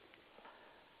U.S.?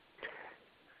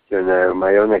 You know,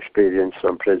 my own experience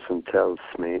from prison tells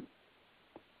me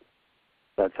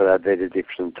that there are very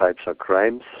different types of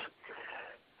crimes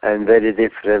and very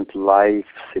different life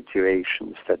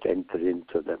situations that enter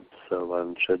into them. So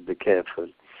one should be careful.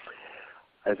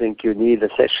 I think you need a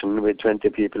session with 20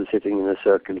 people sitting in a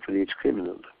circle for each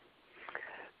criminal.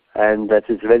 And that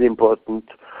is very important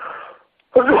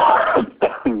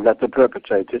that the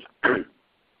perpetrator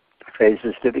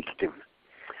faces the victim.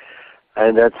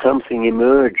 And that something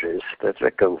emerges that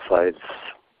reconciles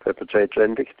perpetrator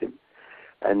and victim,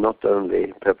 and not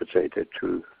only perpetrator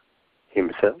to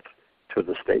himself, to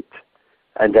the state,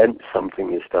 and then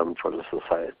something is done for the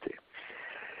society.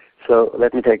 So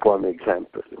let me take one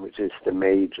example, which is the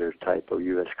major type of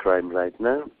U.S. crime right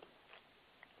now.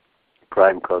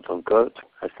 Crime, quote unquote,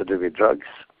 has to do with drugs.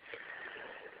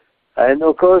 And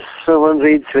of course, one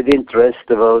reads with interest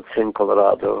the votes in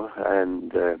Colorado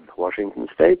and Washington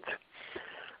State,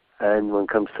 and one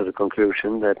comes to the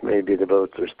conclusion that maybe the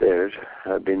voters there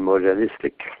have been more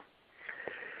realistic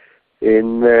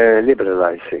in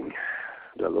liberalizing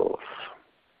the laws.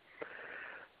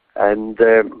 And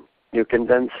you can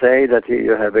then say that here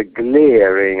you have a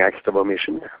glaring act of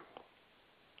omission,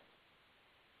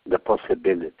 the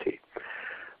possibility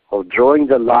of drawing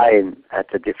the line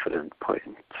at a different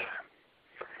point.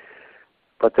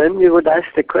 But then you would ask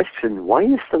the question, why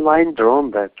is the line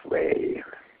drawn that way?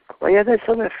 Why are they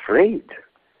so afraid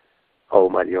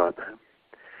of marijuana?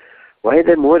 Why are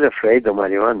they more afraid of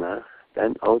marijuana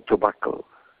than of tobacco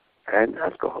and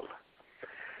alcohol?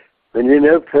 When you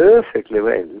know perfectly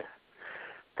well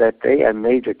that they are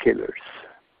major killers.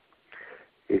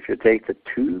 If you take the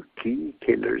two key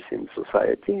killers in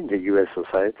society, in the U.S.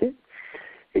 society,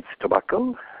 it's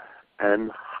tobacco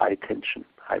and high tension,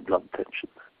 high blood tension.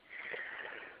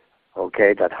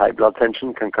 Okay, that high blood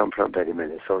tension can come from very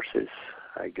many sources.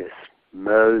 I guess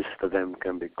most of them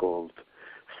can be called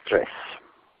stress.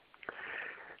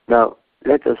 Now,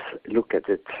 let us look at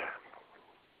it.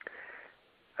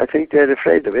 I think they're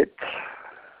afraid of it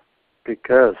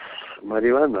because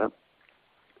marijuana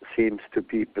seems to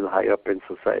people high up in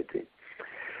society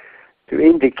to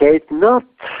indicate not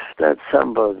that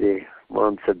somebody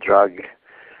wants a drug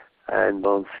and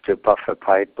wants to puff a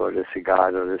pipe or a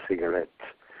cigar or a cigarette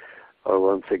or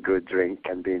wants a good drink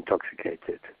and be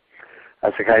intoxicated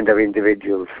as a kind of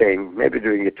individual thing, maybe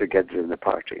doing it together in a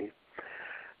party.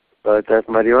 But that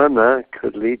marijuana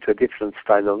could lead to a different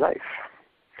style of life.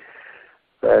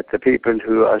 That the people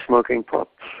who are smoking pot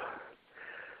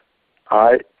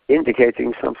are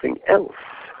indicating something else,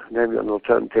 namely an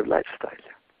alternative lifestyle.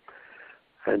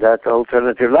 And that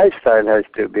alternative lifestyle has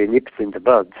to be nipped in the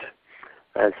bud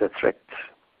as a threat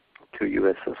to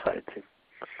U.S. society.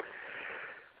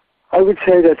 I would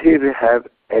say that here we have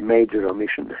a major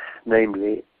omission,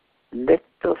 namely, let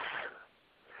us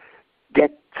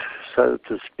get, so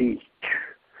to speak,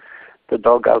 the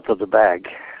dog out of the bag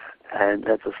and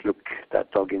let us look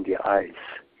that dog in the eyes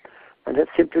and let's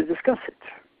simply discuss it.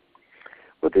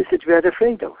 What is it we are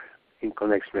afraid of in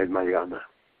connection with marijuana?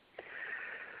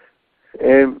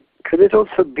 Could it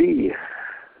also be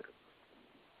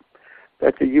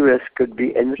that the U.S. could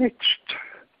be enriched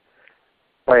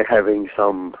by having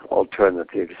some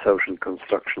alternative social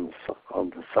constructions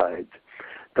on the side?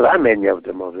 There are many of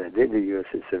them already. The U.S.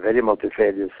 is a very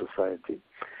multifarious society.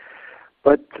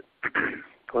 But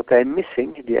what I'm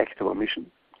missing, the act of omission,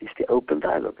 is the open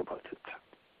dialogue about it.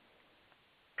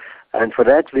 And for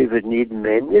that we would need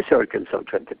many circles of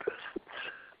 20 persons.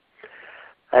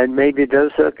 And maybe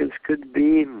those circles could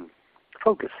be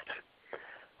focused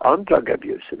on drug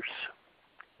abusers.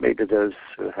 Maybe those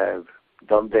who have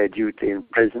done their duty in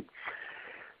prison.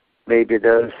 Maybe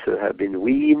those who have been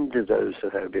weaned, those who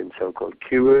have been so-called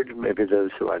cured, maybe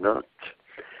those who are not.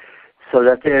 So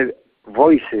that their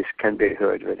voices can be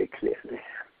heard very clearly.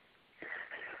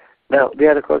 Now, we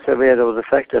are of course aware of the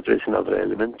fact that there is another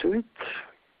element to it,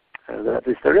 and that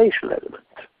is the racial element.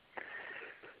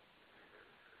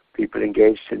 People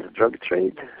engaged in the drug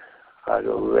trade are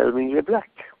overwhelmingly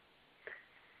black.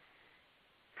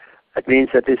 That means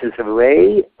that this is a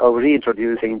way of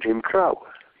reintroducing Jim Crow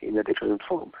in a different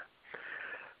form.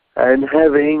 And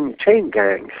having chain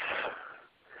gangs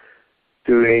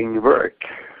doing work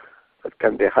that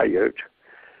can be hired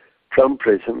from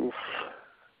prisons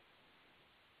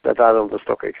that are on the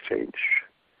stock exchange.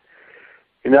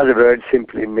 In other words,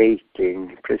 simply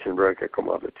making prison work a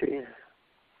commodity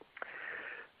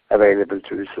available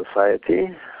to society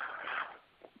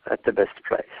at the best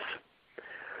price.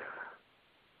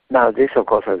 Now, this, of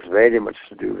course, has very much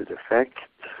to do with the fact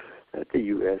that the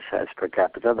U.S. has per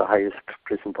capita the highest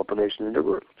prison population in the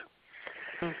world.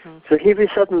 Mm-hmm. So here we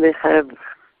suddenly have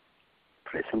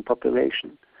prison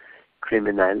population,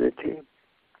 criminality,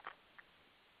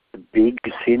 the big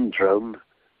syndrome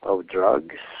of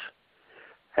drugs,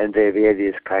 and their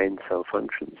various kinds of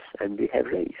functions, and we have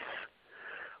race.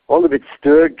 All of it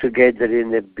stirred together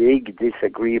in a big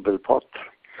disagreeable pot,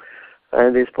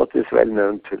 and this pot is well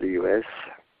known to the U.S.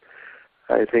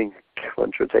 I think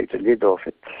one should take the lid off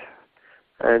it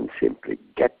and simply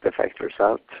get the factors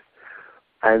out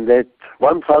and let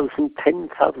 1,000,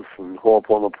 10,000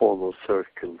 Ho'oponopono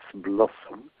circles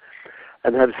blossom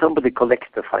and have somebody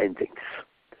collect the findings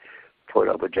for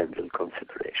our general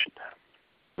consideration.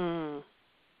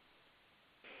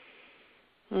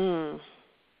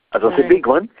 That was a big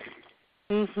one.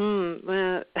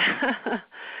 Well,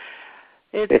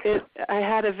 I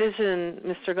had a vision,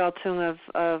 Mr. Galtung,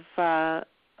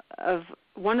 of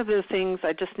one of the things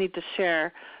I just need to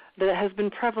share that has been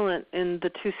prevalent in the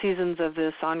 2 seasons of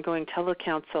this ongoing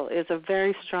telecouncil is a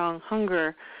very strong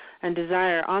hunger and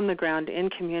desire on the ground in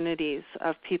communities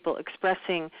of people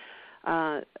expressing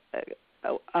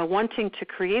wanting to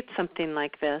create something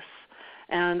like this.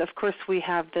 And of course we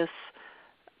have this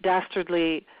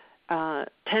dastardly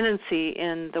tendency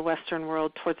in the Western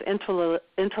world towards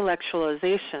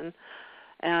intellectualization,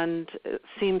 and it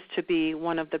seems to be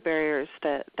one of the barriers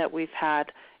that we've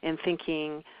had in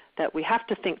thinking that we have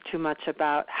to think too much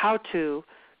about how to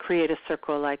create a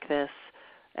circle like this,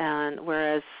 and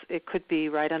whereas it could be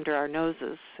right under our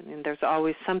noses. I mean, there's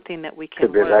always something that we can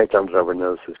Could be work. right under our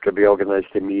noses. Could be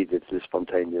organized immediately,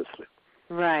 spontaneously.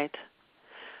 Right.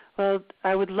 Well,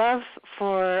 I would love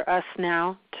for us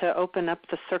now to open up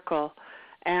the circle,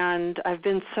 and I've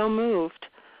been so moved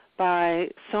by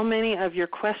so many of your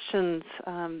questions.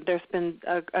 There's been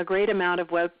a great amount of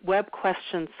web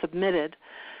questions submitted,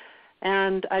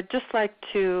 and I'd just like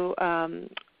to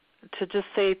just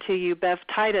say to you, Bev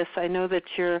Titus, I know that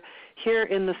you're here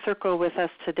in the circle with us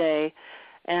today,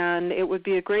 and it would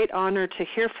be a great honor to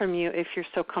hear from you if you're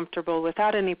so comfortable,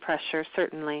 without any pressure,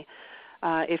 certainly.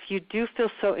 If you do feel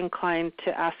so inclined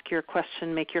to ask your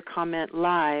question, make your comment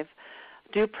live,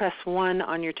 do press 1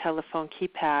 on your telephone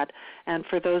keypad. And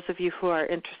for those of you who are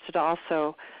interested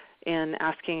also in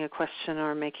asking a question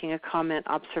or making a comment,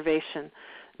 observation,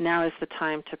 now is the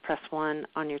time to press 1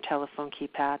 on your telephone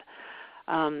keypad.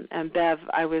 And Bev,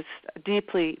 I was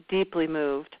deeply, deeply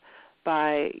moved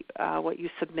by what you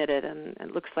submitted, and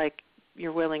it looks like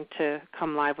you're willing to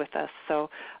come live with us. So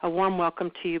a warm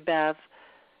welcome to you, Bev.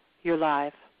 You're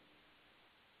live.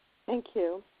 Thank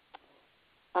you.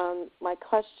 My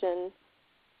question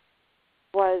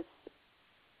was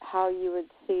how you would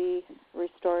see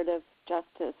restorative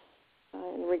justice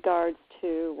in regards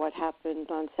to what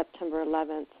happened on September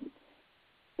 11th,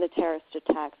 the terrorist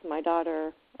attacks. My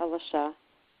daughter, Alicia,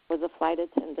 was a flight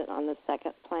attendant on the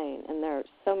second plane, and there are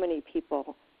so many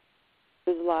people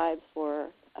whose lives were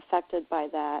affected by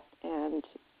that. And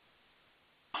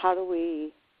how do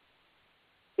we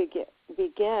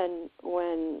begin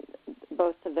when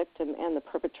both the victim and the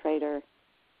perpetrator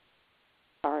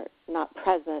are not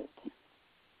present?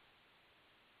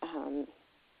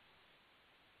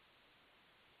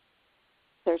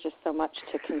 There's just so much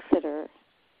to consider.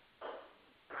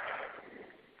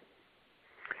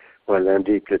 Well, I'm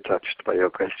deeply touched by your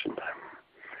question.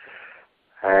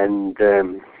 And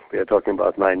we are talking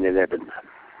about 9/11,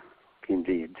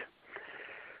 indeed.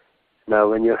 Now,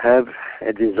 when you have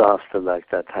a disaster like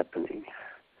that happening,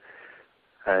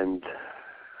 and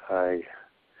I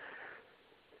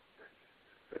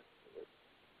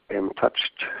am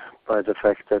touched by the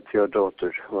fact that your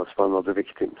daughter was one of the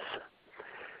victims.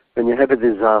 When you have a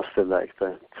disaster like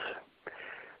that,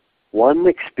 one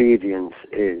experience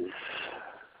is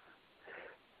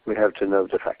we have to know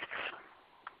the facts.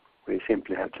 We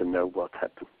simply have to know what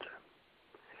happened.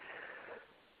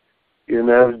 You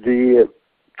know, the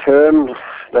term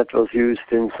that was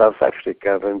used in South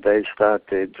Africa when they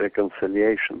started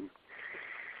reconciliation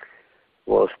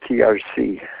was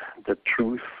TRC, the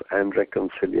Truth and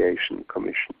Reconciliation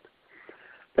Commission.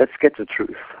 Let's get the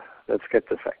truth. Let's get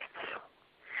the facts.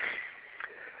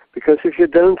 Because if you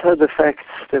don't have the facts,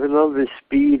 there will always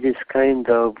be this kind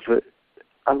of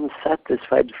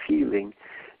unsatisfied feeling.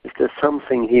 Is there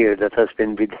something here that has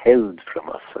been withheld from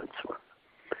us and so on?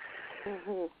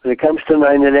 Mm-hmm. When it comes to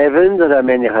 9/11, there are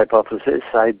many hypotheses.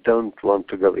 I don't want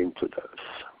to go into those.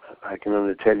 I can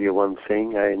only tell you one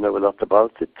thing. I know a lot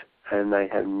about it, and I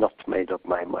have not made up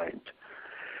my mind.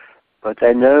 But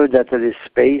I know that there is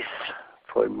space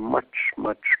for much,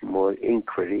 much more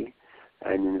inquiry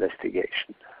and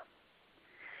investigation.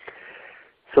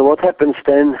 So what happens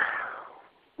then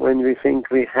when we think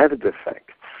we have the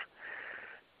facts?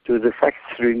 Do the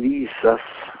facts release us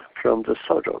from the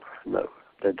sorrow? No,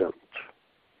 they don't.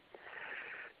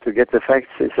 To get the facts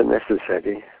is a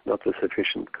necessary, not a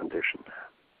sufficient condition.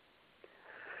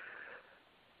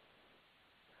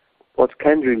 What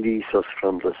can release us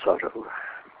from the sorrow?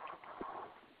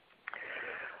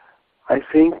 I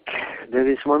think there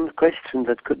is one question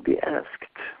that could be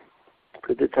asked.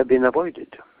 Could it have been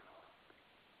avoided?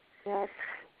 Yes.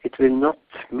 It will not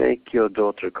make your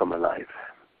daughter come alive,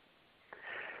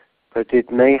 but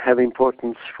it may have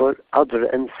importance for other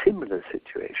and similar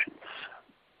situations.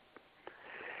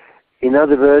 In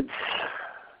other words,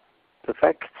 the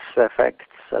facts are facts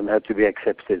and have to be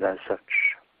accepted as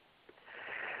such.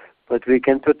 But we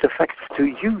can put the facts to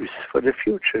use for the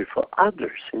future for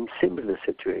others in similar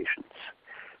situations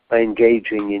by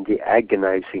engaging in the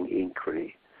agonizing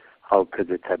inquiry, how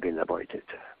could it have been avoided?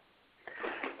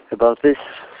 About this,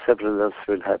 several of us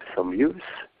will have some views,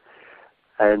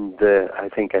 and I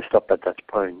think I stop at that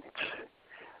point.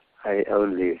 I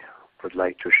only would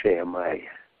like to share my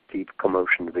deep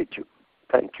commotion with you.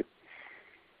 Thank you.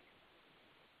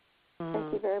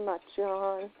 Thank you very much,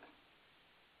 Johan.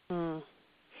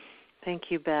 Thank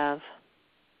you, Bev.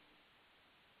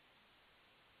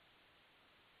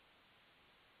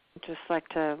 I'd just like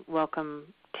to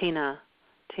welcome Tina.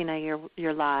 Tina,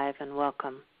 you're live, and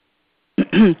welcome.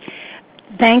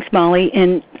 Thanks, Molly,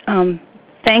 and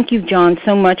thank you, John,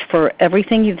 so much for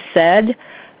everything you've said.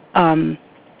 I'm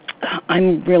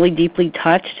really deeply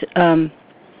touched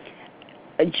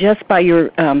just by your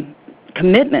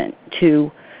commitment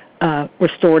to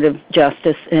restorative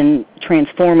justice and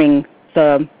transforming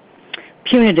the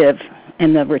punitive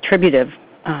and the retributive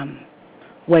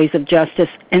ways of justice.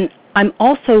 And I'm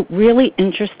also really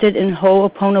interested in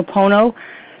Ho'oponopono.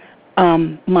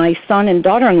 My son and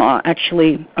daughter-in-law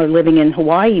actually are living in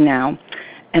Hawaii now,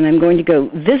 and I'm going to go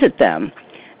visit them.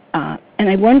 And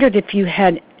I wondered if you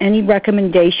had any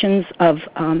recommendations of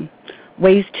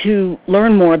ways to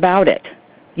learn more about it,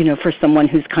 for someone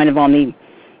who's kind of on the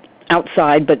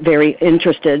outside but very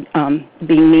interested,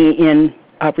 being me, in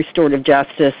restorative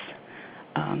justice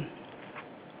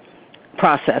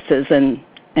processes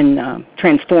and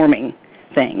transforming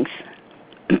things.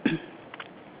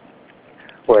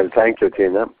 Well, thank you,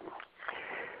 Tina.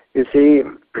 You see,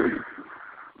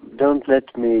 don't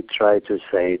let me try to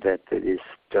say that it is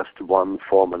just one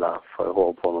formula for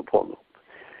Ho'oponopono.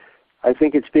 I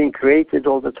think it's being created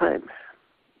all the time.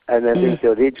 And I think the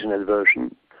original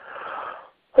version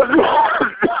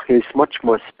is much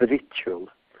more spiritual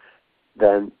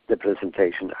than the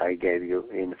presentation I gave you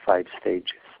in 5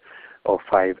 stages or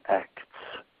 5 acts.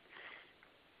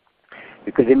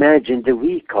 You could imagine the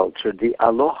we culture, the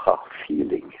aloha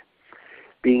feeling,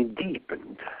 being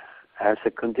deepened as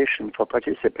a condition for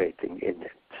participating in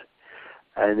it.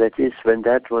 And that is when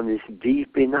that one is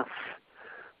deep enough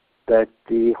that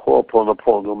the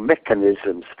Ho'oponopono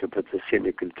mechanisms, to put a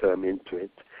cynical term into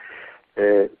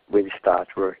it, will start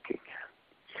working.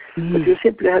 But you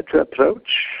simply have to approach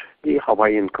the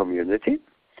Hawaiian community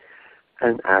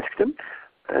and ask them,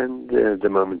 and the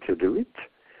moment you do it,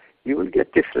 you will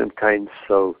get different kinds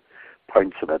of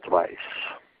points of advice.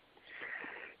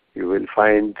 You will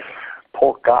find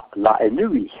Poka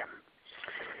La'enui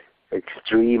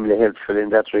extremely helpful in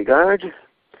that regard.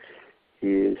 He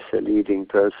is a leading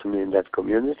person in that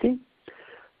community,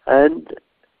 and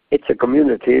it's a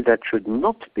community that should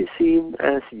not be seen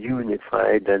as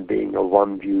unified and being a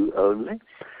one view only,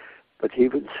 but he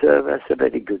will serve as a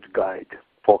very good guide.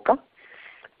 Poka,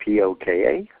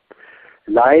 P-O-K-A,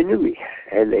 La'enui,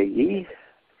 L-A-E,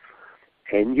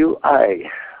 N-U-I,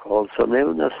 also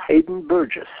known as Hayden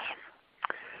Burgess,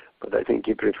 but I think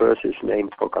he prefers his name,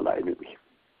 Poka La'enui.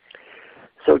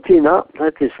 So, Tina,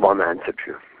 that is one answer to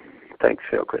you. Thanks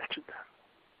for your question.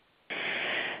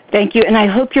 Thank you, and I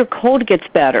hope your cold gets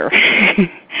better. Thank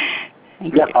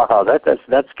you.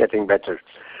 That's getting better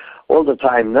all the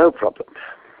time, no problem.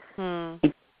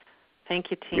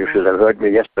 Thank you, Tina. You should have heard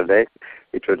me yesterday.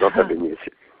 It would not have been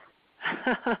easy.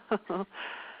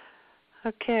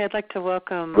 Okay, I'd like to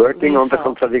welcome Working Liesl. on the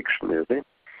contradiction, you see.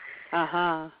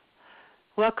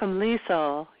 Welcome,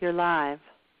 Liesl. You're live.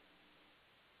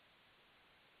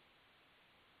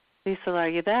 Liesl, are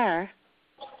you there?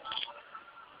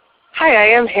 Hi, I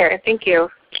am here. Thank you.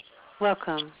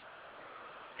 Welcome.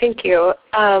 Thank you.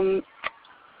 I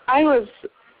was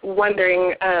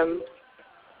wondering,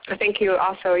 thank you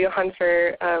also, Johan,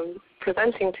 for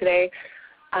presenting today,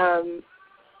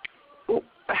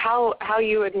 how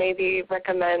you would maybe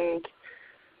recommend,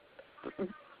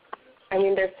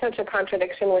 there's such a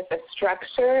contradiction with the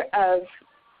structure of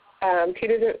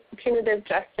punitive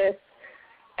justice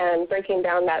and breaking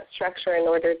down that structure in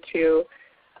order to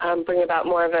bring about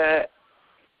more of a,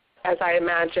 as I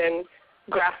imagine,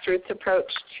 grassroots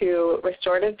approach to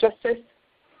restorative justice,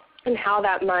 and how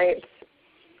that might,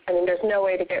 there's no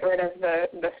way to get rid of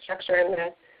the structure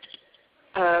and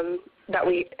that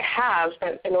we have,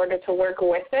 but in order to work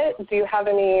with it, do you have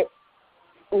any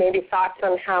maybe thoughts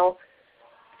on how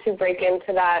to break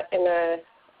into that in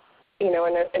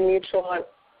a mutual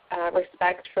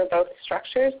respect for both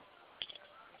structures?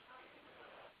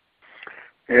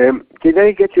 Did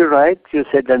I get you right? You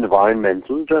said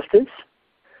environmental justice?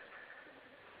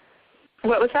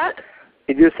 What was that?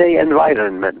 Did you say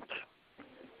environment?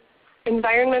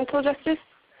 Environmental justice?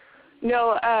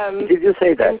 No. Did you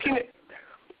say that?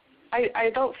 I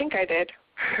don't think I did.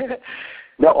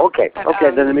 No, okay.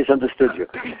 Okay, then I misunderstood you.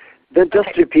 Then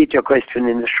just repeat your question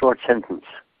in a short sentence.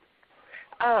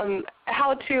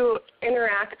 How to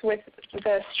interact with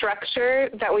the structure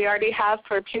that we already have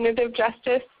for punitive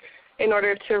justice in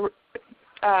order to, with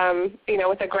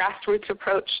a grassroots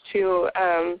approach to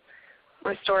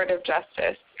restorative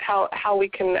justice, how we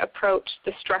can approach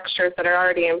the structures that are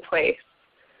already in place.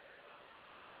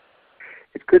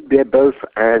 It could be a both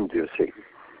and, you see.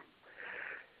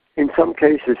 In some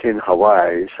cases in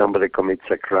Hawaii, somebody commits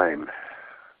a crime.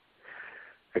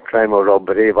 a crime of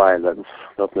robbery, violence,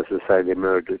 not necessarily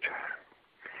murder.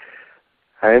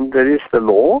 And there is the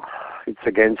law. It's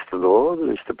against the law.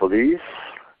 There is the police.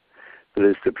 There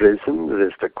is the prison. There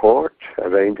is the court,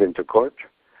 arraigned into court.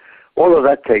 All of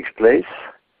that takes place.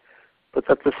 But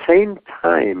at the same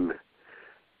time,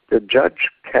 the judge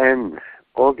can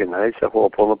organize a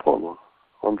Ho'oponopono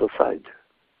on the side.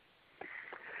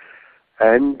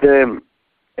 And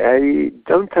I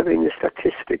don't have any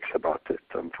statistics about it,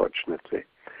 unfortunately.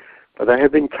 But I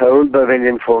have been told by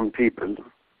well-informed people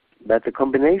that the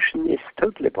combination is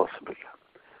totally possible.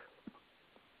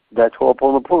 That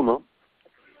Ho'oponopono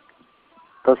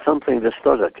does something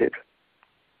restorative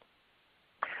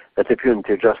that the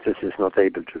punitive justice is not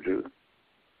able to do.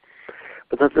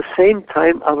 But at the same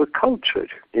time, our culture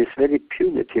is very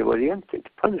punitive-oriented,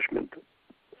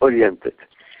 punishment-oriented.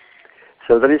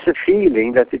 So there is a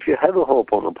feeling that if you have a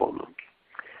Ho'oponopono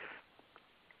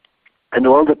and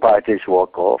all the parties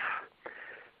walk off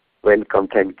well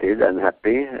contented and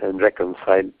happy and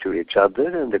reconciled to each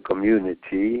other, and the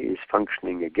community is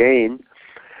functioning again,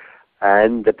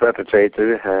 and the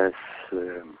perpetrator has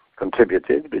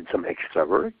contributed with some extra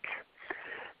work,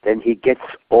 then he gets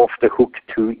off the hook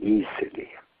too easily.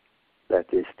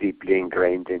 That is deeply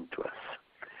ingrained into us.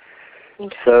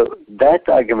 Okay. So that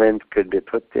argument could be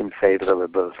put in favor of a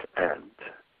both and.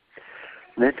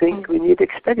 And I think we need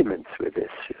experiments with this,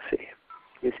 you see.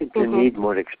 We simply need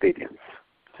more experience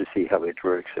to see how it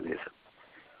works, Elisa.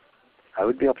 I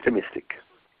would be optimistic.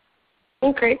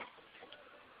 Oh, great.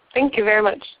 Thank you very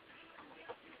much.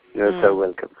 You're so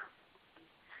welcome.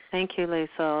 Thank you,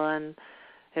 Liesl. And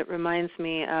it reminds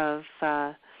me of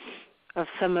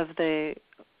some of the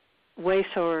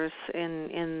wayshowers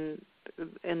in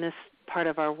this part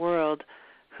of our world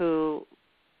who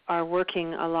are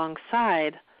working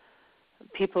alongside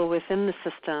people within the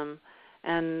system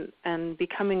and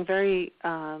becoming very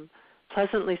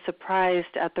pleasantly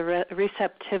surprised at the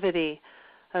receptivity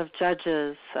of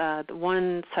judges.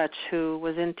 One such who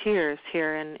was in tears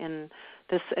here in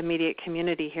this immediate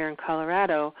community here in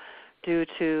Colorado due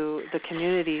to the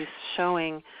communities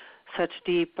showing such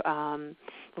deep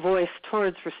voice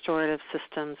towards restorative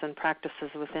systems and practices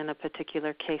within a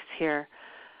particular case here.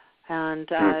 And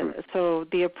so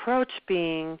the approach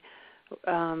being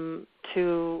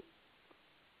to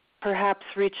perhaps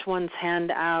reach one's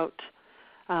hand out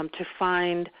to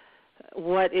find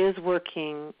what is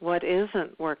working, what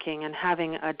isn't working, and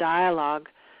having a dialogue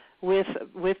with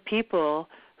people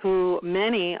who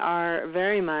many are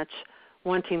very much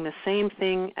wanting the same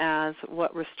thing as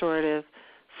what restorative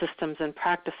systems and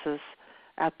practices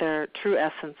at their true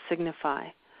essence signify.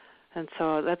 And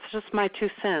so that's just my 2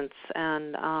 cents.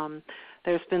 And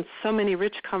there's been so many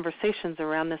rich conversations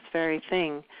around this very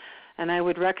thing. And I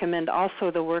would recommend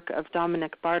also the work of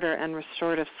Dominic Barter and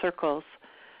Restorative Circles.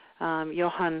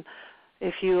 Johan,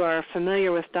 if you are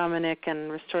familiar with Dominic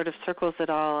and Restorative Circles at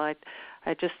all,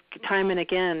 I just time and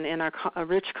again in our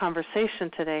rich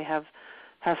conversation today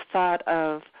have thought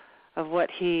of what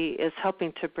he is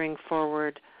helping to bring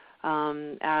forward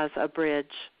as a bridge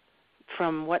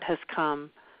from what has come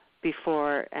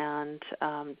before and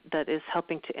that is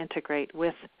helping to integrate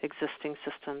with existing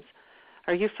systems.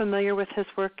 Are you familiar with his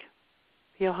work,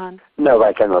 Johan? No,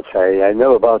 I cannot say. I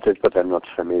know about it, but I'm not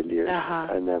familiar.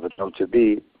 I never thought to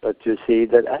be. But you see,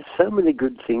 there are so many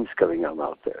good things going on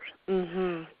out there.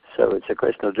 So it's a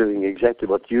question of doing exactly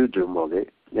what you do, Molly,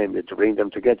 namely to bring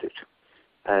them together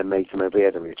and make them aware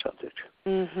of each other.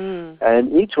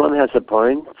 And each one has a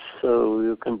point, so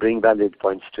you can bring valid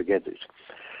points together.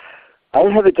 I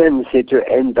have a tendency to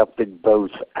end up with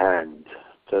both and.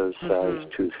 Those are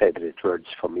 2 favorite words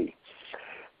for me.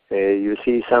 You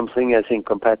see something as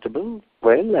incompatible?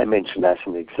 Well, I mentioned as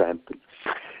an example.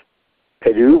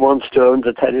 Peru wants to own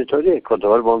the territory.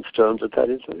 Ecuador wants to own the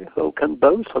territory. How can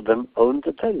both of them own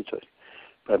the territory?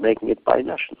 By making it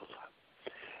binational.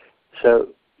 So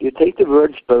you take the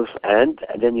words both and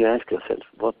then you ask yourself,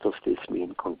 what does this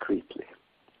mean concretely?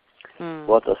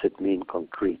 What does it mean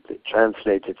concretely?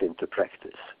 Translate it into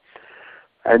practice.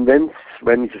 And then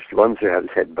once you have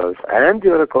said both and,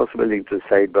 you're of course willing to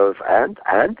say both and,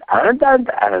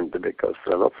 because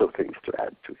there are lots of things to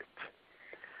add to it.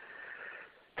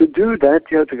 To do that,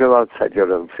 you have to go outside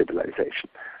your own civilization.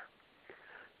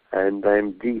 And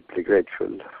I'm deeply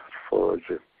grateful for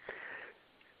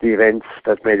the events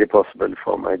that made it possible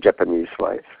for my Japanese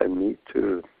wife and me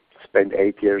to spend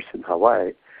 8 years in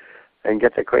Hawaii and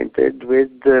get acquainted with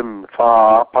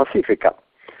Far Pacifica,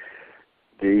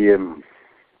 the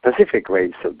Pacific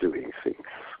ways of doing things.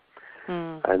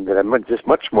 And there are just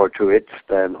much more to it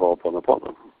than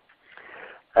Ho'oponopono.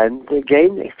 and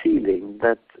again a feeling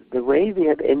that the way we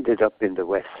have ended up in the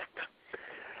West,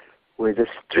 with a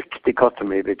strict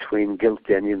dichotomy between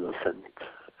guilty and innocent,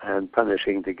 and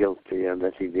punishing the guilty and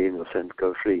letting the innocent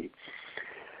go free,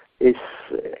 is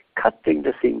cutting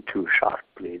the thing too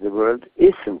sharply. The world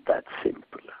isn't that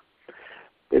simple.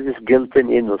 There is guilt in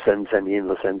innocence and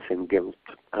innocence in guilt,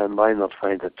 and why not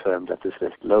find a term that is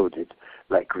less loaded,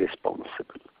 like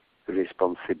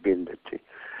responsibility,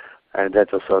 and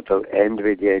that will sort of end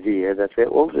with the idea that we're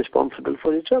all responsible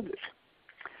for each other.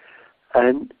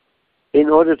 And in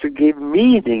order to give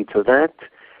meaning to that,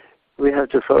 we have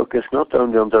to focus not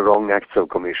only on the wrong acts of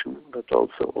commission, but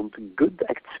also on the good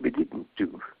acts we didn't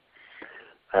do.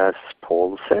 As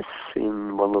Paul says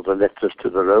in one of the letters to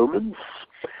the Romans,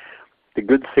 the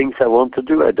good things I want to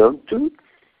do, I don't do,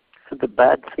 and the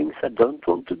bad things I don't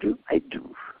want to do, I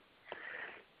do.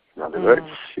 In other words,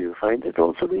 you find it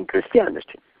also in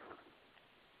Christianity.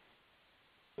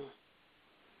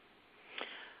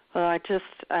 Well,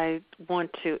 I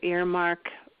want to earmark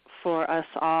for us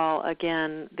all,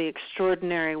 again, the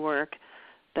extraordinary work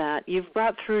that you've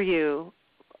brought through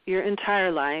your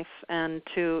entire life, and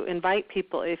to invite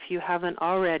people, if you haven't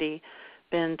already,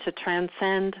 been to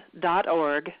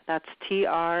transcend.org. That's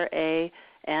TRANSCEND.org.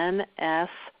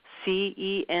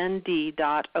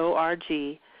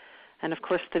 And, of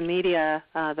course, the media,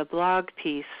 the blog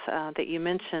piece that you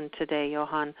mentioned today,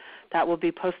 Johan, that will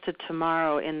be posted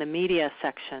tomorrow in the media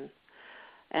section.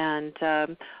 And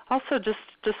also just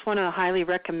want to highly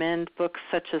recommend books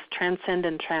such as Transcend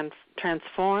and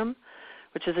Transform,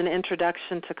 which is an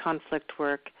introduction to conflict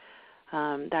work.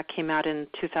 That came out in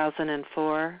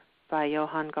 2004 by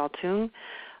Johan Galtung.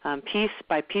 Peace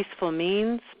by Peaceful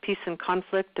Means, Peace and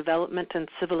Conflict, Development and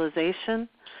Civilization,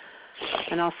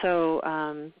 and also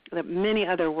the many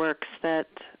other works that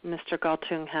Mr.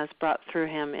 Galtung has brought through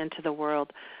him into the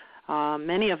world.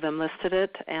 Many of them listed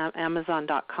at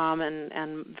Amazon.com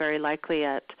and very likely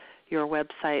at your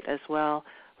website as well,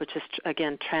 which is,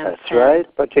 again, Transcend. That's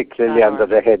right, particularly under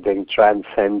the heading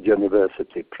Transcend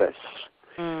University Press,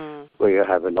 where you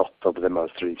have a lot of the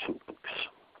most recent books.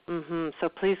 So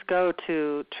please go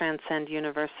to Transcend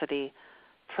University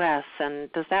Press. And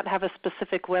does that have a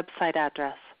specific website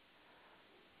address?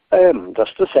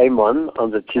 Just the same one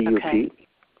on the TUP. Okay.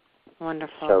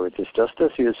 Wonderful. So it is just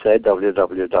as you said,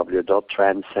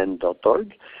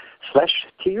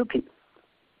 www.transcend.org/TUP.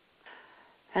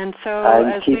 And so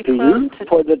and as TPU we close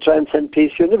for the Transcend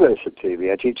Peace University. We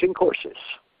are teaching courses.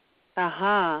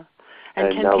 And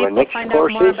can our people next find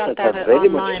courses out more about that that have very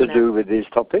online much to do with these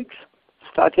topics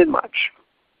start in March.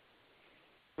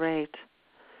 Great.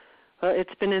 Well,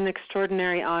 it's been an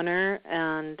extraordinary honor,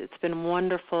 and it's been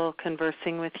wonderful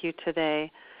conversing with you today,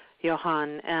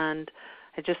 Johan. And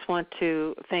I just want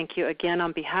to thank you again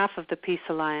on behalf of the Peace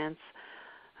Alliance.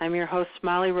 I'm your host,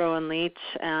 Molly Rowan Leach,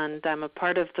 and I'm a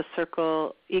part of the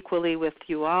circle equally with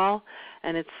you all.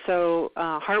 And it's so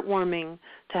heartwarming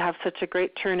to have such a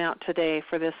great turnout today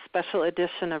for this special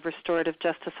edition of Restorative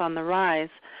Justice on the Rise.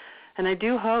 And I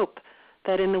do hope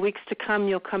that in the weeks to come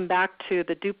you'll come back to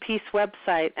the Do Peace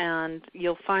website and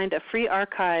you'll find a free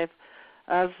archive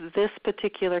of this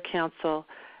particular council,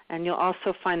 and you'll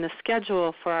also find the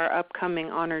schedule for our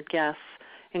upcoming honored guests,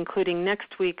 including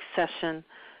next week's session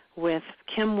with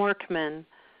Kim Workman,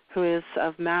 who is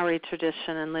of Maori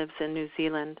tradition and lives in New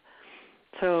Zealand.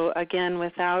 So again,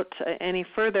 without any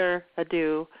further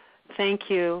ado, thank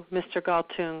you, Mr.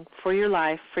 Galtung, for your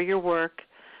life, for your work,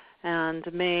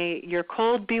 and may your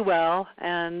cold be well,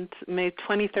 and may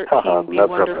 2013 be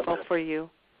wonderful problem for you.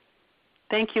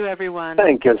 Thank you, everyone.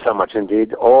 Thank you so much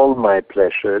indeed. All my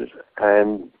pleasure.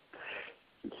 And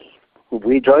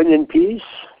we join in peace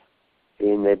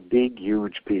in a big,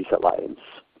 huge peace alliance.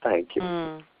 Thank you.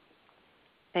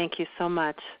 Thank you so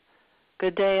much.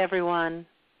 Good day, everyone.